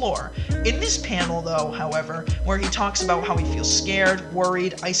explore. In this panel, though, however, where he talks about how he feels scared,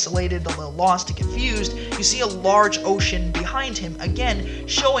 worried, isolated, a little lost and confused, you see a large ocean behind him, again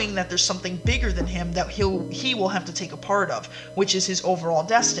showing that there's something bigger than him that he will have to take a part of, which is his overall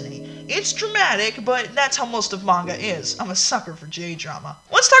destiny. It's dramatic, but that's how most of manga is. I'm a sucker for J-drama.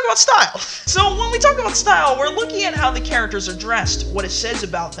 Let's talk about style. So when we talk about style, we're looking at how the characters are dressed, what it says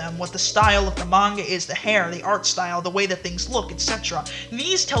about them, what the style of the manga is, the hair, the art style, the way that things look, etc.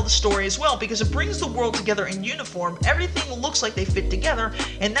 These tell the story as well, because it brings the world together in uniform. Everything looks like they fit together,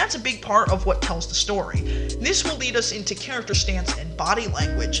 and that's a big part of what tells the story. This will lead us into character stance and body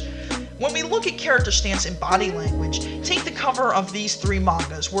language. When we look at character stance and body language, take the cover of these three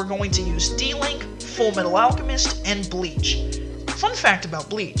mangas. We're going to use D-Link, Full Metal Alchemist, and Bleach. Fun fact about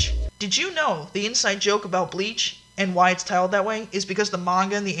Bleach. Did you know the inside joke about Bleach and why it's titled that way is because the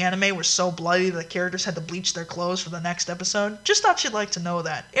manga and the anime were so bloody that the characters had to bleach their clothes for the next episode? Just thought you'd like to know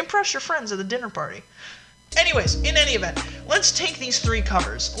that. Impress your friends at a dinner party. Anyways, in any event, let's take these three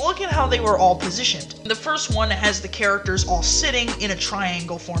covers. Look at how they were all positioned. The first one has the characters all sitting in a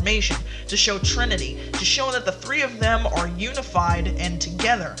triangle formation to show Trinity, to show that the three of them are unified and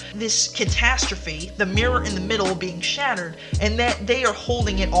together. This catastrophe, the mirror in the middle being shattered, and that they are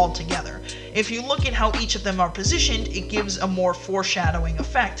holding it all together. If you look at how each of them are positioned, it gives a more foreshadowing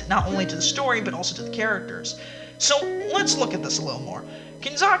effect, not only to the story, but also to the characters. So let's look at this a little more.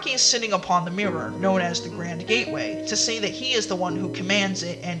 Kinzaki is sitting upon the mirror, known as the Grand Gateway, to say that he is the one who commands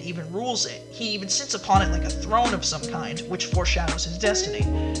it and even rules it. He even sits upon it like a throne of some kind, which foreshadows his destiny.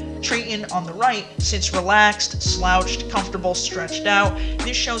 Triton, on the right, sits relaxed, slouched, comfortable, stretched out.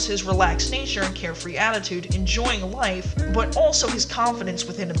 This shows his relaxed nature and carefree attitude, enjoying life, but also his confidence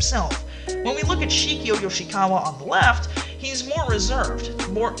within himself. When we look at Shikio Yoshikawa on the left, he's more reserved,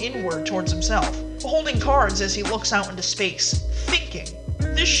 more inward towards himself, holding cards as he looks out into space, thinking.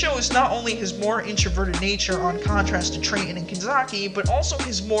 This shows not only his more introverted nature on contrast to Triton and Kinzaki, but also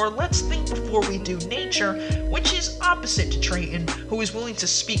his more let's think before we do nature, which is opposite to Triton, who is willing to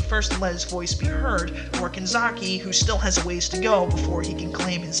speak first and let his voice be heard, or Kinzaki, who still has a ways to go before he can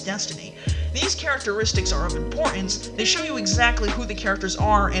claim his destiny. These characteristics are of importance. They show you exactly who the characters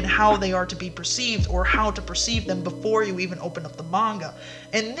are and how they are to be perceived, or how to perceive them before you even open up the manga.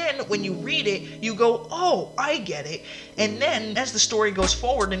 And then when you read it, you go, oh, I get it. And then as the story goes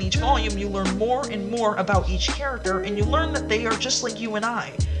forward in each volume, you learn more and more about each character, and you learn that they are just like you and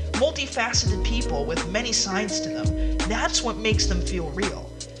I. Multifaceted people with many sides to them. That's what makes them feel real.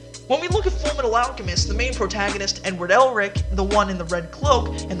 When we look at Full Metal Alchemist, the main protagonist, Edward Elric, the one in the red cloak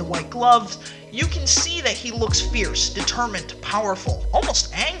and the white gloves, you can see that he looks fierce, determined, powerful,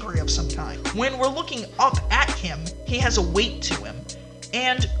 almost angry of some kind. When we're looking up at him, he has a weight to him.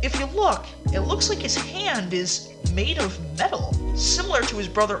 And if you look, it looks like his hand is made of metal, similar to his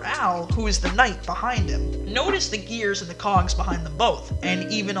brother Al, who is the knight behind him. Notice the gears and the cogs behind them both, and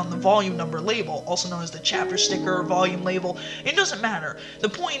even on the volume number label, also known as the chapter sticker or volume label, it doesn't matter. The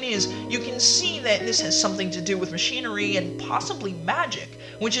point is, you can see that this has something to do with machinery and possibly magic,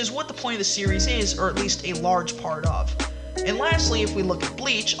 which is what the point of the series is, or at least a large part of. And lastly, if we look at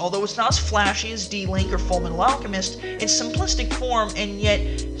Bleach, although it's not as flashy as D-Link or Full Metal Alchemist, its simplistic form and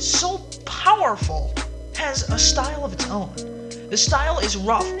yet so powerful, has a style of its own. The style is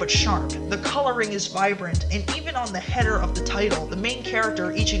rough but sharp, the coloring is vibrant, and even on the header of the title, the main character,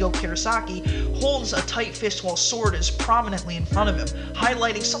 Ichigo Kurosaki, holds a tight fist while sword is prominently in front of him,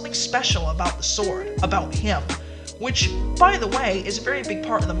 highlighting something special about the sword, about him. Which, by the way, is a very big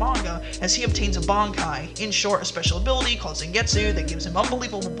part of the manga, as he obtains a Bankai, in short, a special ability called Zangetsu that gives him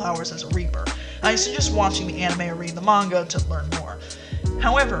unbelievable powers as a Reaper. I suggest watching the anime or reading the manga to learn more.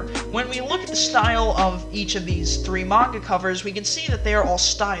 However, when we look at the style of each of these 3 manga covers, we can see that they are all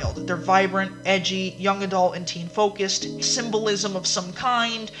styled. They're vibrant, edgy, young adult and teen focused, symbolism of some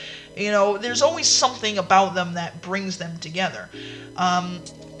kind. You know, there's always something about them that brings them together.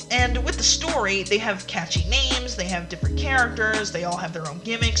 And with the story, they have catchy names, they have different characters, they all have their own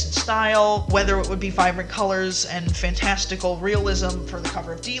gimmicks and style, whether it would be vibrant colors and fantastical realism for the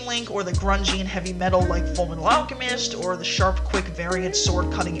cover of D-Link, or the grungy and heavy metal like Fullmetal Alchemist, or the sharp, quick, variant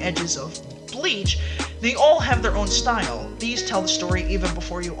sword-cutting edges of Bleach. They all have their own style. These tell the story even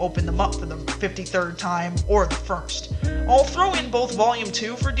before you open them up for the 53rd time or the first. I'll throw in both Volume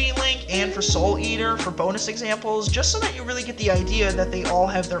 2 for D-Link and for Soul Eater for bonus examples, just so that you really get the idea that they all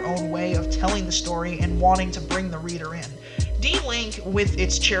have their own way of telling the story and wanting to bring the reader in. D-Link with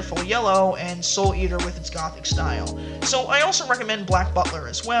its cheerful yellow, and Soul Eater with its gothic style. So I also recommend Black Butler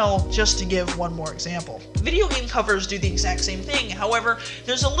as well, just to give one more example. Video game covers do the exact same thing, however,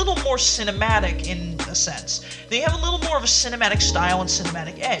 there's a little more cinematic in a sense. They have a little more of a cinematic style and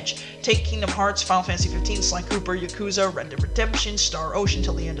cinematic edge. Take Kingdom Hearts, Final Fantasy 15, Sly Cooper, Yakuza, Red Dead Redemption, Star Ocean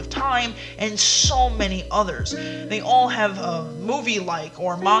Till the End of Time, and so many others. They all have a movie-like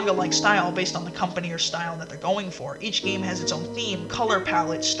or manga-like style based on the company or style that they're going for. Each game has its own theme, color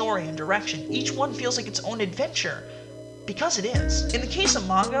palette, story, and direction. Each one feels like its own adventure. Because it is. In the case of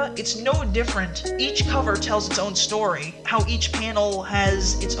manga, it's no different. Each cover tells its own story, how each panel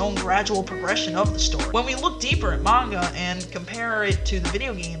has its own gradual progression of the story. When we look deeper at manga and compare it to the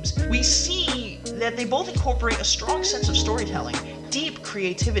video games, we see that they both incorporate a strong sense of storytelling, deep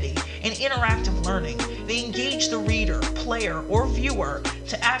creativity, and interactive learning. They engage the reader, player, or viewer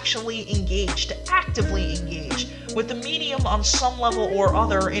to actually engage, to actively engage with the medium on some level or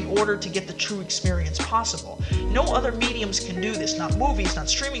other in order to get the true experience possible. No other mediums can do this, not movies, not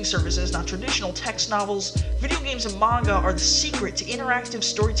streaming services, not traditional text novels. Video games and manga are the secret to interactive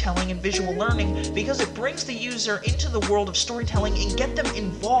storytelling and visual learning because it brings the user into the world of storytelling and get them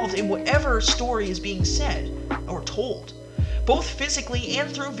involved in whatever story is being said or told, both physically and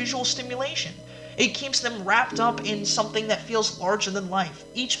through visual stimulation. It keeps them wrapped up in something that feels larger than life.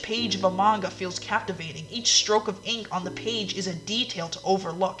 Each page of a manga feels captivating. Each stroke of ink on the page is a detail to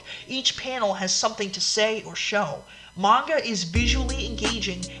overlook. Each panel has something to say or show. Manga is visually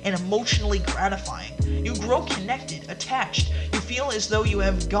engaging and emotionally gratifying. You grow connected, attached. You feel as though you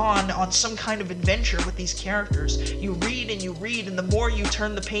have gone on some kind of adventure with these characters. You read, and the more you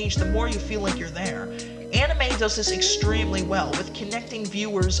turn the page, the more you feel like you're there. Anime does this extremely well, with connecting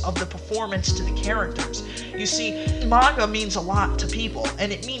viewers of the performance to the characters. You see, manga means a lot to people,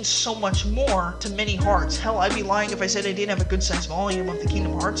 and it means so much more to many hearts. Hell, I'd be lying if I said I didn't have a good-sized volume of the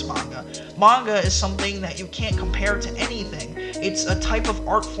Kingdom Hearts manga. Manga is something that you can't compare to anything. It's a type of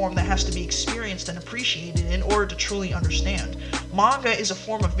art form that has to be experienced and appreciated in order to truly understand. Manga is a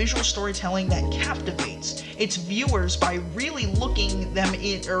form of visual storytelling that captivates its viewers by really looking them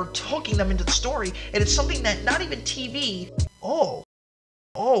in, or hooking them into the story, and it's something that not even TV... Oh,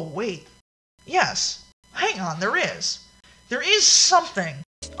 wait. Yes. Hang on, there is. There is something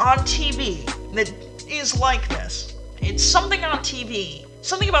on TV that is like this. It's something on TV.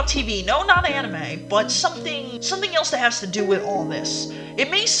 Something about TV, no, not anime, but something else that has to do with all this.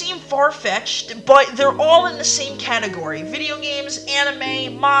 It may seem far-fetched, but they're all in the same category. Video games,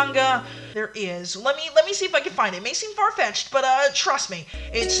 anime, manga. There is. Let me see if I can find it. It may seem far-fetched, but trust me,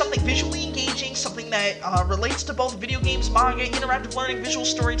 it's something visually engaging, something that relates to both video games, manga, interactive learning, visual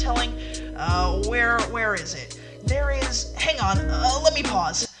storytelling. Where is it? There is. Hang on. Let me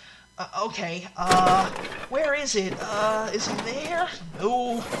pause. Okay, where is it? Is it there?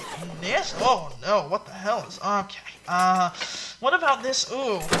 No. This? Oh, no, what the hell is... Okay, what about this?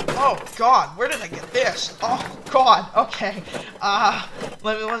 Ooh, oh, God, where did I get this? Oh, God, okay,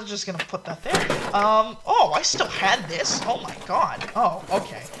 let's just gonna put that there. Oh, I still had this? Oh, my God. Oh,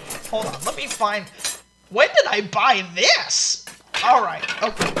 okay, hold on, let me find... When did I buy this? Alright,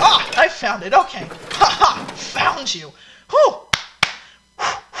 okay, I found it, okay. Haha, found you. Whew.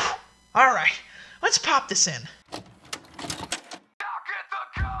 Alright, let's pop this in.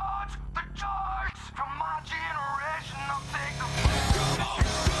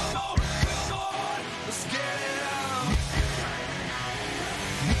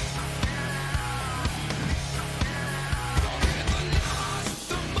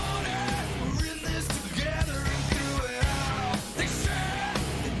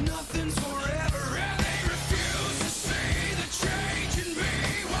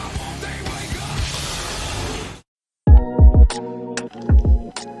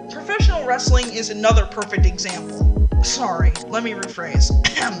 Wrestling is another perfect example. Sorry, let me rephrase.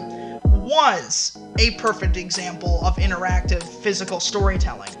 Was a perfect example of interactive physical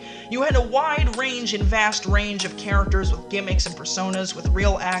storytelling. You had a wide range and vast range of characters with gimmicks and personas, with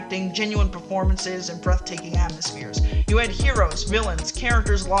real acting, genuine performances, and breathtaking atmospheres. You had heroes, villains,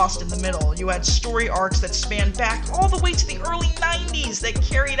 characters lost in the middle. You had story arcs that spanned back all the way to the early 90s that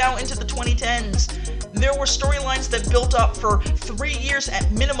carried out into the 2010s. There were storylines that built up for 3 years at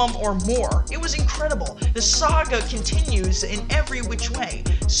minimum or more. It was incredible. The saga continues in every which way,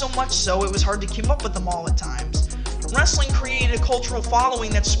 so much so it was hard to keep up with them all at times. Wrestling created a cultural following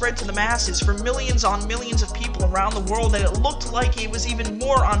that spread to the masses for millions on millions of people around the world, and it looked like it was even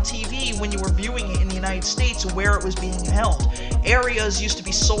more on TV when you were viewing it in the United States where it was being held. Areas used to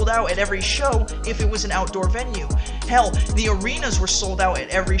be sold out at every show if it was an outdoor venue. Hell, the arenas were sold out at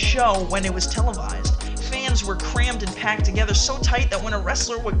every show when it was televised. Fans were crammed and packed together so tight that when a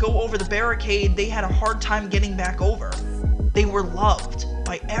wrestler would go over the barricade, they had a hard time getting back over. They were loved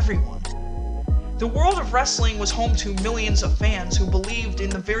by everyone. The world of wrestling was home to millions of fans who believed in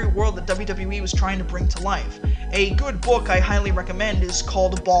the very world that WWE was trying to bring to life. A good book I highly recommend is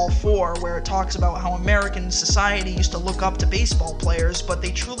called Ball 4, where it talks about how American society used to look up to baseball players, but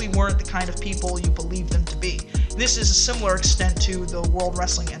they truly weren't the kind of people you believed them to be. This is a similar extent to the world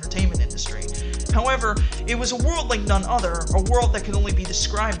wrestling entertainment industry. However, it was a world like none other, a world that can only be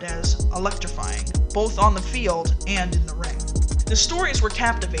described as electrifying, both on the field and in the ring. The stories were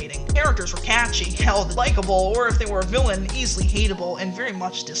captivating, characters were catchy, held likable, or if they were a villain, easily hateable and very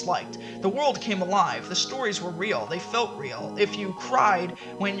much disliked. The world came alive, the stories were real, they felt real. If you cried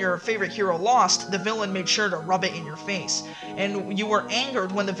when your favorite hero lost, the villain made sure to rub it in your face. And you were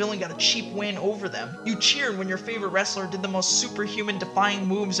angered when the villain got a cheap win over them. You cheered when your favorite wrestler did the most superhuman defying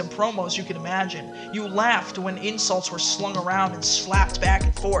moves and promos you could imagine. You laughed when insults were slung around and slapped back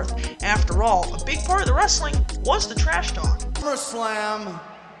and forth. After all, a big part of the wrestling was the trash talk. SummerSlam,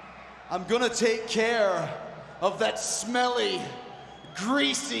 I'm gonna take care of that smelly,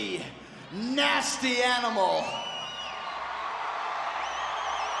 greasy, nasty animal.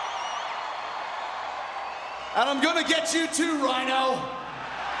 And I'm gonna get you too, Rhino.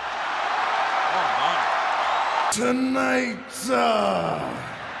 Tonight,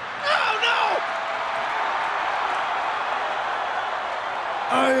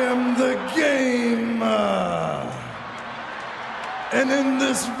 I am the game. And in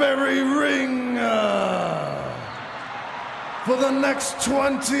this very ring, for the next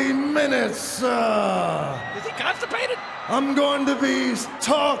 20 minutes, is he constipated? I'm going to be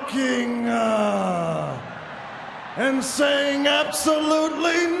talking and saying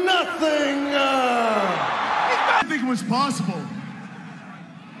absolutely nothing. I didn't think it was possible,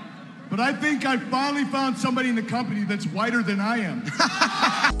 but I think I finally found somebody in the company that's whiter than I am.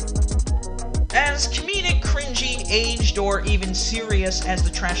 As comedic, cringy, aged, or even serious as the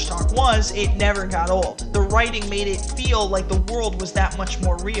trash talk was, it never got old. The writing made it feel like the world was that much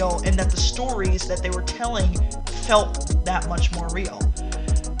more real, and that the stories that they were telling felt that much more real.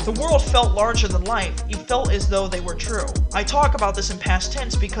 The world felt larger than life. You felt as though they were true. I talk about this in past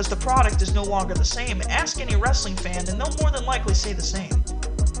tense because the product is no longer the same. Ask any wrestling fan and they'll more than likely say the same.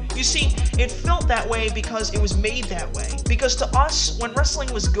 You see, it felt that way because it was made that way. Because to us, when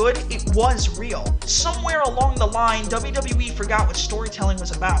wrestling was good, it was real. Somewhere along the line, WWE forgot what storytelling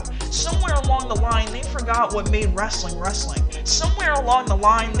was about. Somewhere along the line, they forgot what made wrestling wrestling. Somewhere along the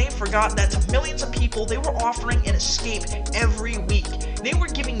line, they forgot that to millions of people, they were offering an escape every week. They were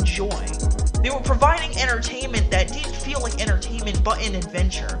giving joy. They were providing entertainment that didn't feel like entertainment but an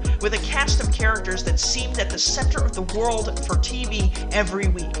adventure, with a cast of characters that seemed at the center of the world for TV every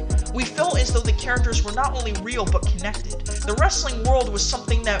week. We felt as though the characters were not only real but connected. The wrestling world was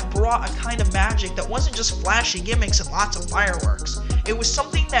something that brought a kind of magic that wasn't just flashy gimmicks and lots of fireworks. It was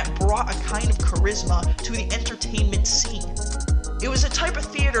something that brought a kind of charisma to the entertainment scene. It was a type of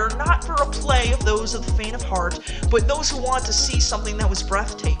theater not for a play of those of the faint of heart, but those who wanted to see something that was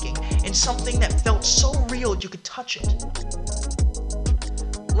breathtaking, and something that felt so real you could touch it.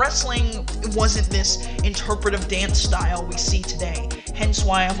 Wrestling wasn't this interpretive dance style we see today, hence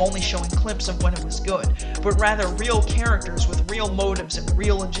why I'm only showing clips of when it was good, but rather real characters with real motives and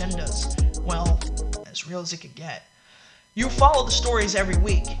real agendas. Well, as real as it could get. You followed the stories every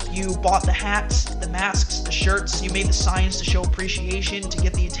week. You bought the hats, the masks, the shirts, you made the signs to show appreciation, to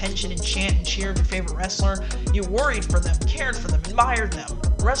get the attention and chant and cheer of your favorite wrestler. You worried for them, cared for them, admired them.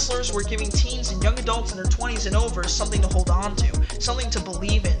 Wrestlers were giving teens and young adults in their 20s and over something to hold on to, something to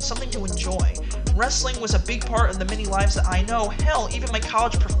believe in, something to enjoy. Wrestling was a big part of the many lives that I know. Hell, even my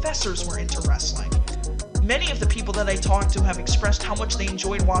college professors were into wrestling. Many of the people that I talked to have expressed how much they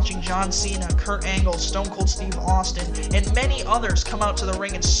enjoyed watching John Cena, Kurt Angle, Stone Cold Steve Austin, and many others come out to the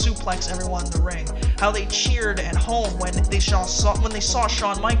ring and suplex everyone in the ring. How they cheered at home when they saw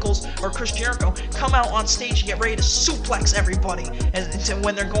Shawn Michaels or Chris Jericho come out on stage and get ready to suplex everybody, and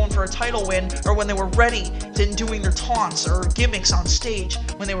when they're going for a title win, or when they were ready to doing their taunts or gimmicks on stage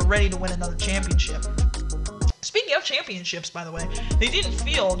when they were ready to win another championship. Speaking of championships, by the way, they didn't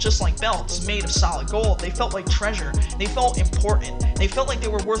feel just like belts made of solid gold. They felt like treasure. They felt important. They felt like they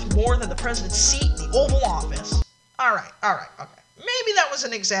were worth more than the president's seat in the Oval Office. Alright, okay. Maybe that was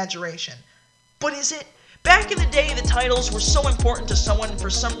an exaggeration. But is it? Back in the day, the titles were so important to someone for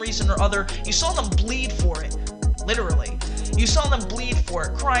some reason or other, you saw them bleed for it. Literally. You saw them bleed for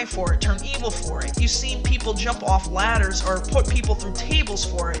it, cry for it, turn evil for it. You've seen people jump off ladders or put people through tables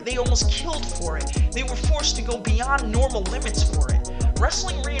for it. They almost killed for it. They were forced to go beyond normal limits for it.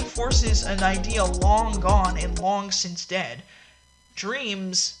 Wrestling reinforces an idea long gone and long since dead.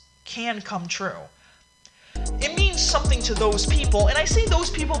 Dreams can come true. It means something to those people, and I say those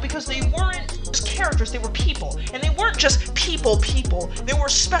people because they weren't just characters, they were people. And they weren't just people. They were a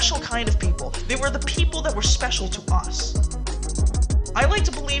special kind of people. They were the people that were special to us. I like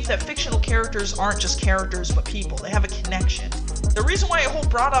to believe that fictional characters aren't just characters, but people. They have a connection. The reason why I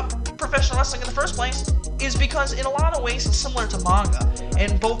brought up professional wrestling in the first place is because in a lot of ways it's similar to manga,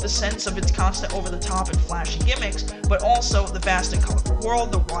 in both the sense of its constant over-the-top and flashy gimmicks, but also the vast and colorful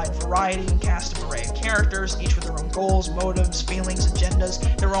world, the wide variety and cast of array of characters, each with their own goals, motives, feelings,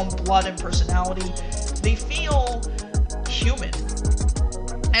 agendas, their own blood and personality. They feel human.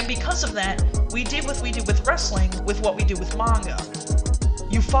 And because of that, we did what we did with wrestling with what we do with manga.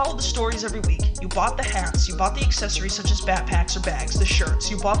 You followed the stories every week. You bought the hats, you bought the accessories such as backpacks or bags, the shirts.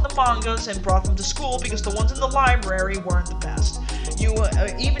 You bought the mangas and brought them to school because the ones in the library weren't the best. You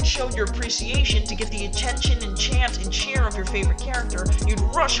even showed your appreciation to get the attention and chant and cheer of your favorite character. You'd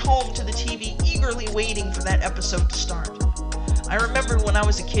rush home to the TV eagerly waiting for that episode to start. I remember when I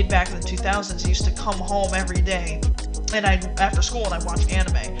was a kid back in the 2000s, I used to come home every day and after school and I'd watch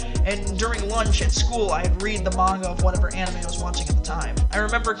anime. And during lunch at school, I'd read the manga of whatever anime I was watching at the time. I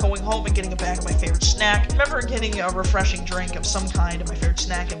remember going home and getting a bag of my favorite snack. I remember getting a refreshing drink of some kind of my favorite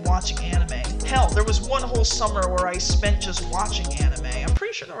snack and watching anime. Hell, there was one whole summer where I spent just watching anime. I'm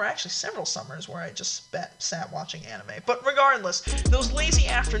pretty sure there were actually several summers where I just sat watching anime. But regardless, those lazy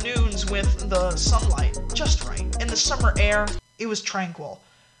afternoons with the sunlight just right, and the summer air, it was tranquil.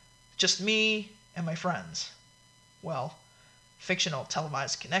 Just me and my friends. Well, fictional,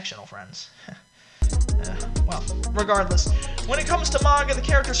 televised, connectional friends. Well, regardless, when it comes to manga, the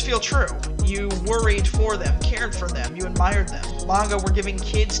characters feel true. You worried for them, cared for them, you admired them. Manga were giving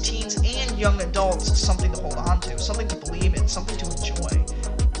kids, teens, and young adults something to hold on to, something to believe in, something to enjoy.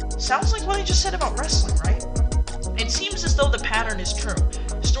 Sounds like what I just said about wrestling, right? It seems as though the pattern is true.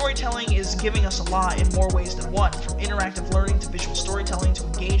 Storytelling is giving us a lot in more ways than one, from interactive learning to visual storytelling to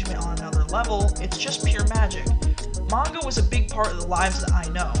engagement on another level. It's just pure magic. Manga was a big part of the lives that I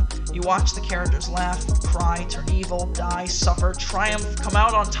know. You watch the characters laugh, cry, turn evil, die, suffer, triumph, come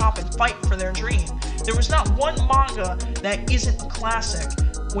out on top, and fight for their dream. There was not one manga that isn't a classic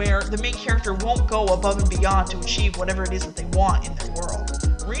where the main character won't go above and beyond to achieve whatever it is that they want in their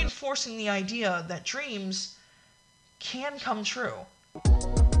world, reinforcing the idea that dreams can come true.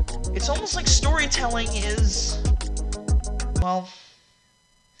 It's almost like storytelling is... well,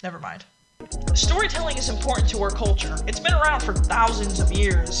 never mind. Storytelling is important to our culture. It's been around for thousands of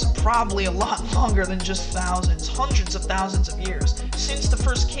years, probably a lot longer than just thousands, hundreds of thousands of years, since the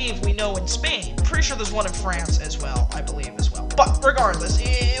first cave we know in Spain. I'm pretty sure there's one in France as well, I believe as well. But regardless,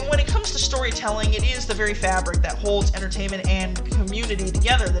 when it comes to storytelling, it is the very fabric that holds entertainment and community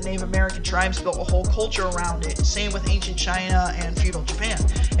together. The Native American tribes built a whole culture around it, same with ancient China and feudal Japan.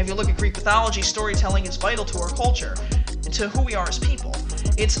 If you look at Greek mythology, storytelling is vital to our culture, to who we are as people.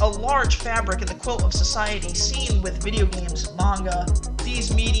 It's a large fabric in the quilt of society seen with video games, manga.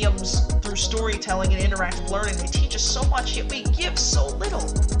 These mediums, through storytelling and interactive learning, they teach us so much, yet we give so little.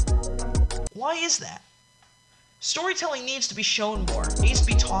 Why is that? Storytelling needs to be shown more, needs to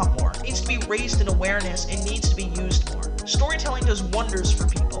be taught more, needs to be raised in awareness, and needs to be used more. Storytelling does wonders for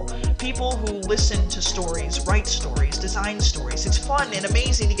people. People who listen to stories, write stories, design stories. It's fun and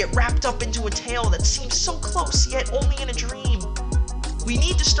amazing to get wrapped up into a tale that seems so close, yet only in a dream. We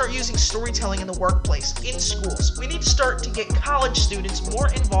need to start using storytelling in the workplace, in schools. We need to start to get college students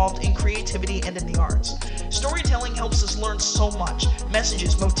more involved in creativity and in the arts. Storytelling helps us learn so much.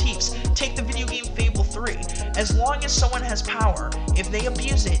 Messages, motifs. Take the video game Fable 3. As long as someone has power, if they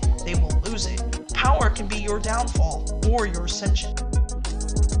abuse it, they will lose it. Power can be your downfall or your ascension.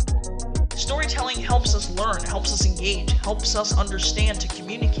 Storytelling helps us learn, helps us engage, helps us understand to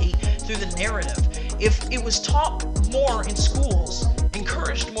communicate through the narrative. If it was taught more in schools,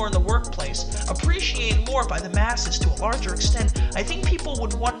 encouraged more in the workplace, appreciated more by the masses to a larger extent, I think people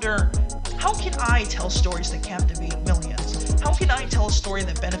would wonder, how can I tell stories that captivate millions? How can I tell a story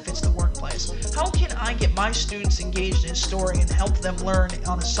that benefits the workplace? How can I get my students engaged in a story and help them learn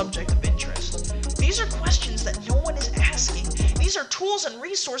on a subject of interest? These are questions that no one is asking. These are tools and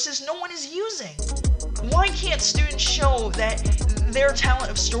resources no one is using. Why can't students show that their talent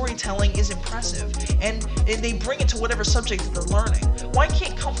of storytelling is impressive and they bring it to whatever subject that they're learning? Why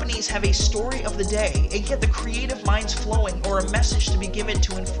can't companies have a story of the day and get the creative minds flowing or a message to be given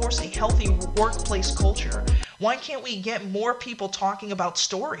to enforce a healthy workplace culture? Why can't we get more people talking about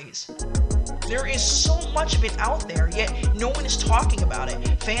stories? There is so much of it out there, yet no one is talking about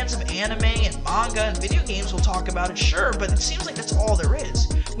it. Fans of anime and manga and video games will talk about it, sure, but it seems like that's all there is.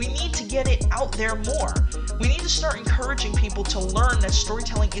 We need to get it out there more. We need to start encouraging people to learn that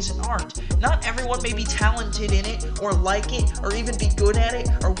storytelling is an art. Not everyone may be talented in it, or like it, or even be good at it,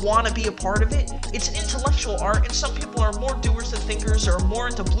 or want to be a part of it. It's an intellectual art, and some people are more doers than thinkers, or more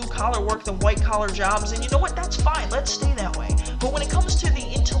into blue-collar work than white-collar jobs, and you know what? That's fine. Let's stay that way. But when it comes to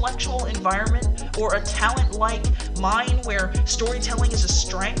the intellectual environment, or a talent like mine where storytelling is a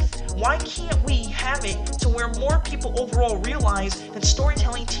strength, why can't we have it to where more people overall realize that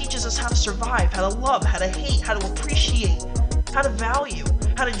storytelling teaches us how to survive, how to love, how to hate, how to appreciate, how to value,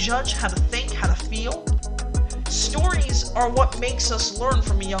 how to judge, how to think, how to feel? Stories are what makes us learn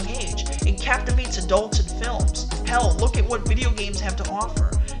from a young age. It captivates adults in films. Hell, look at what video games have to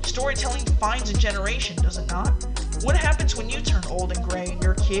offer. Storytelling defines a generation, does it not? What happens when you turn old and gray and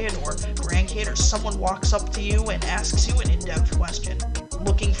your kid or grandkid or someone walks up to you and asks you an in-depth question,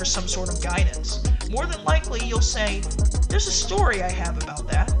 looking for some sort of guidance? More than likely, you'll say, there's a story I have about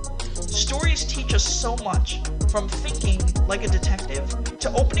that. Stories teach us so much, from thinking like a detective,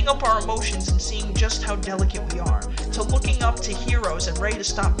 to opening up our emotions and seeing just how delicate we are, to looking up to heroes and ready to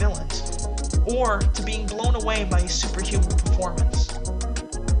stop villains, or to being blown away by a superhuman performance.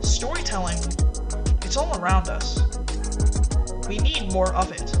 Storytelling, it's all around us. We need more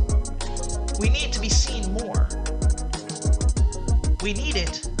of it. We need to be seen more. We need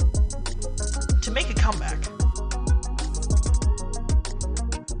it to make a comeback.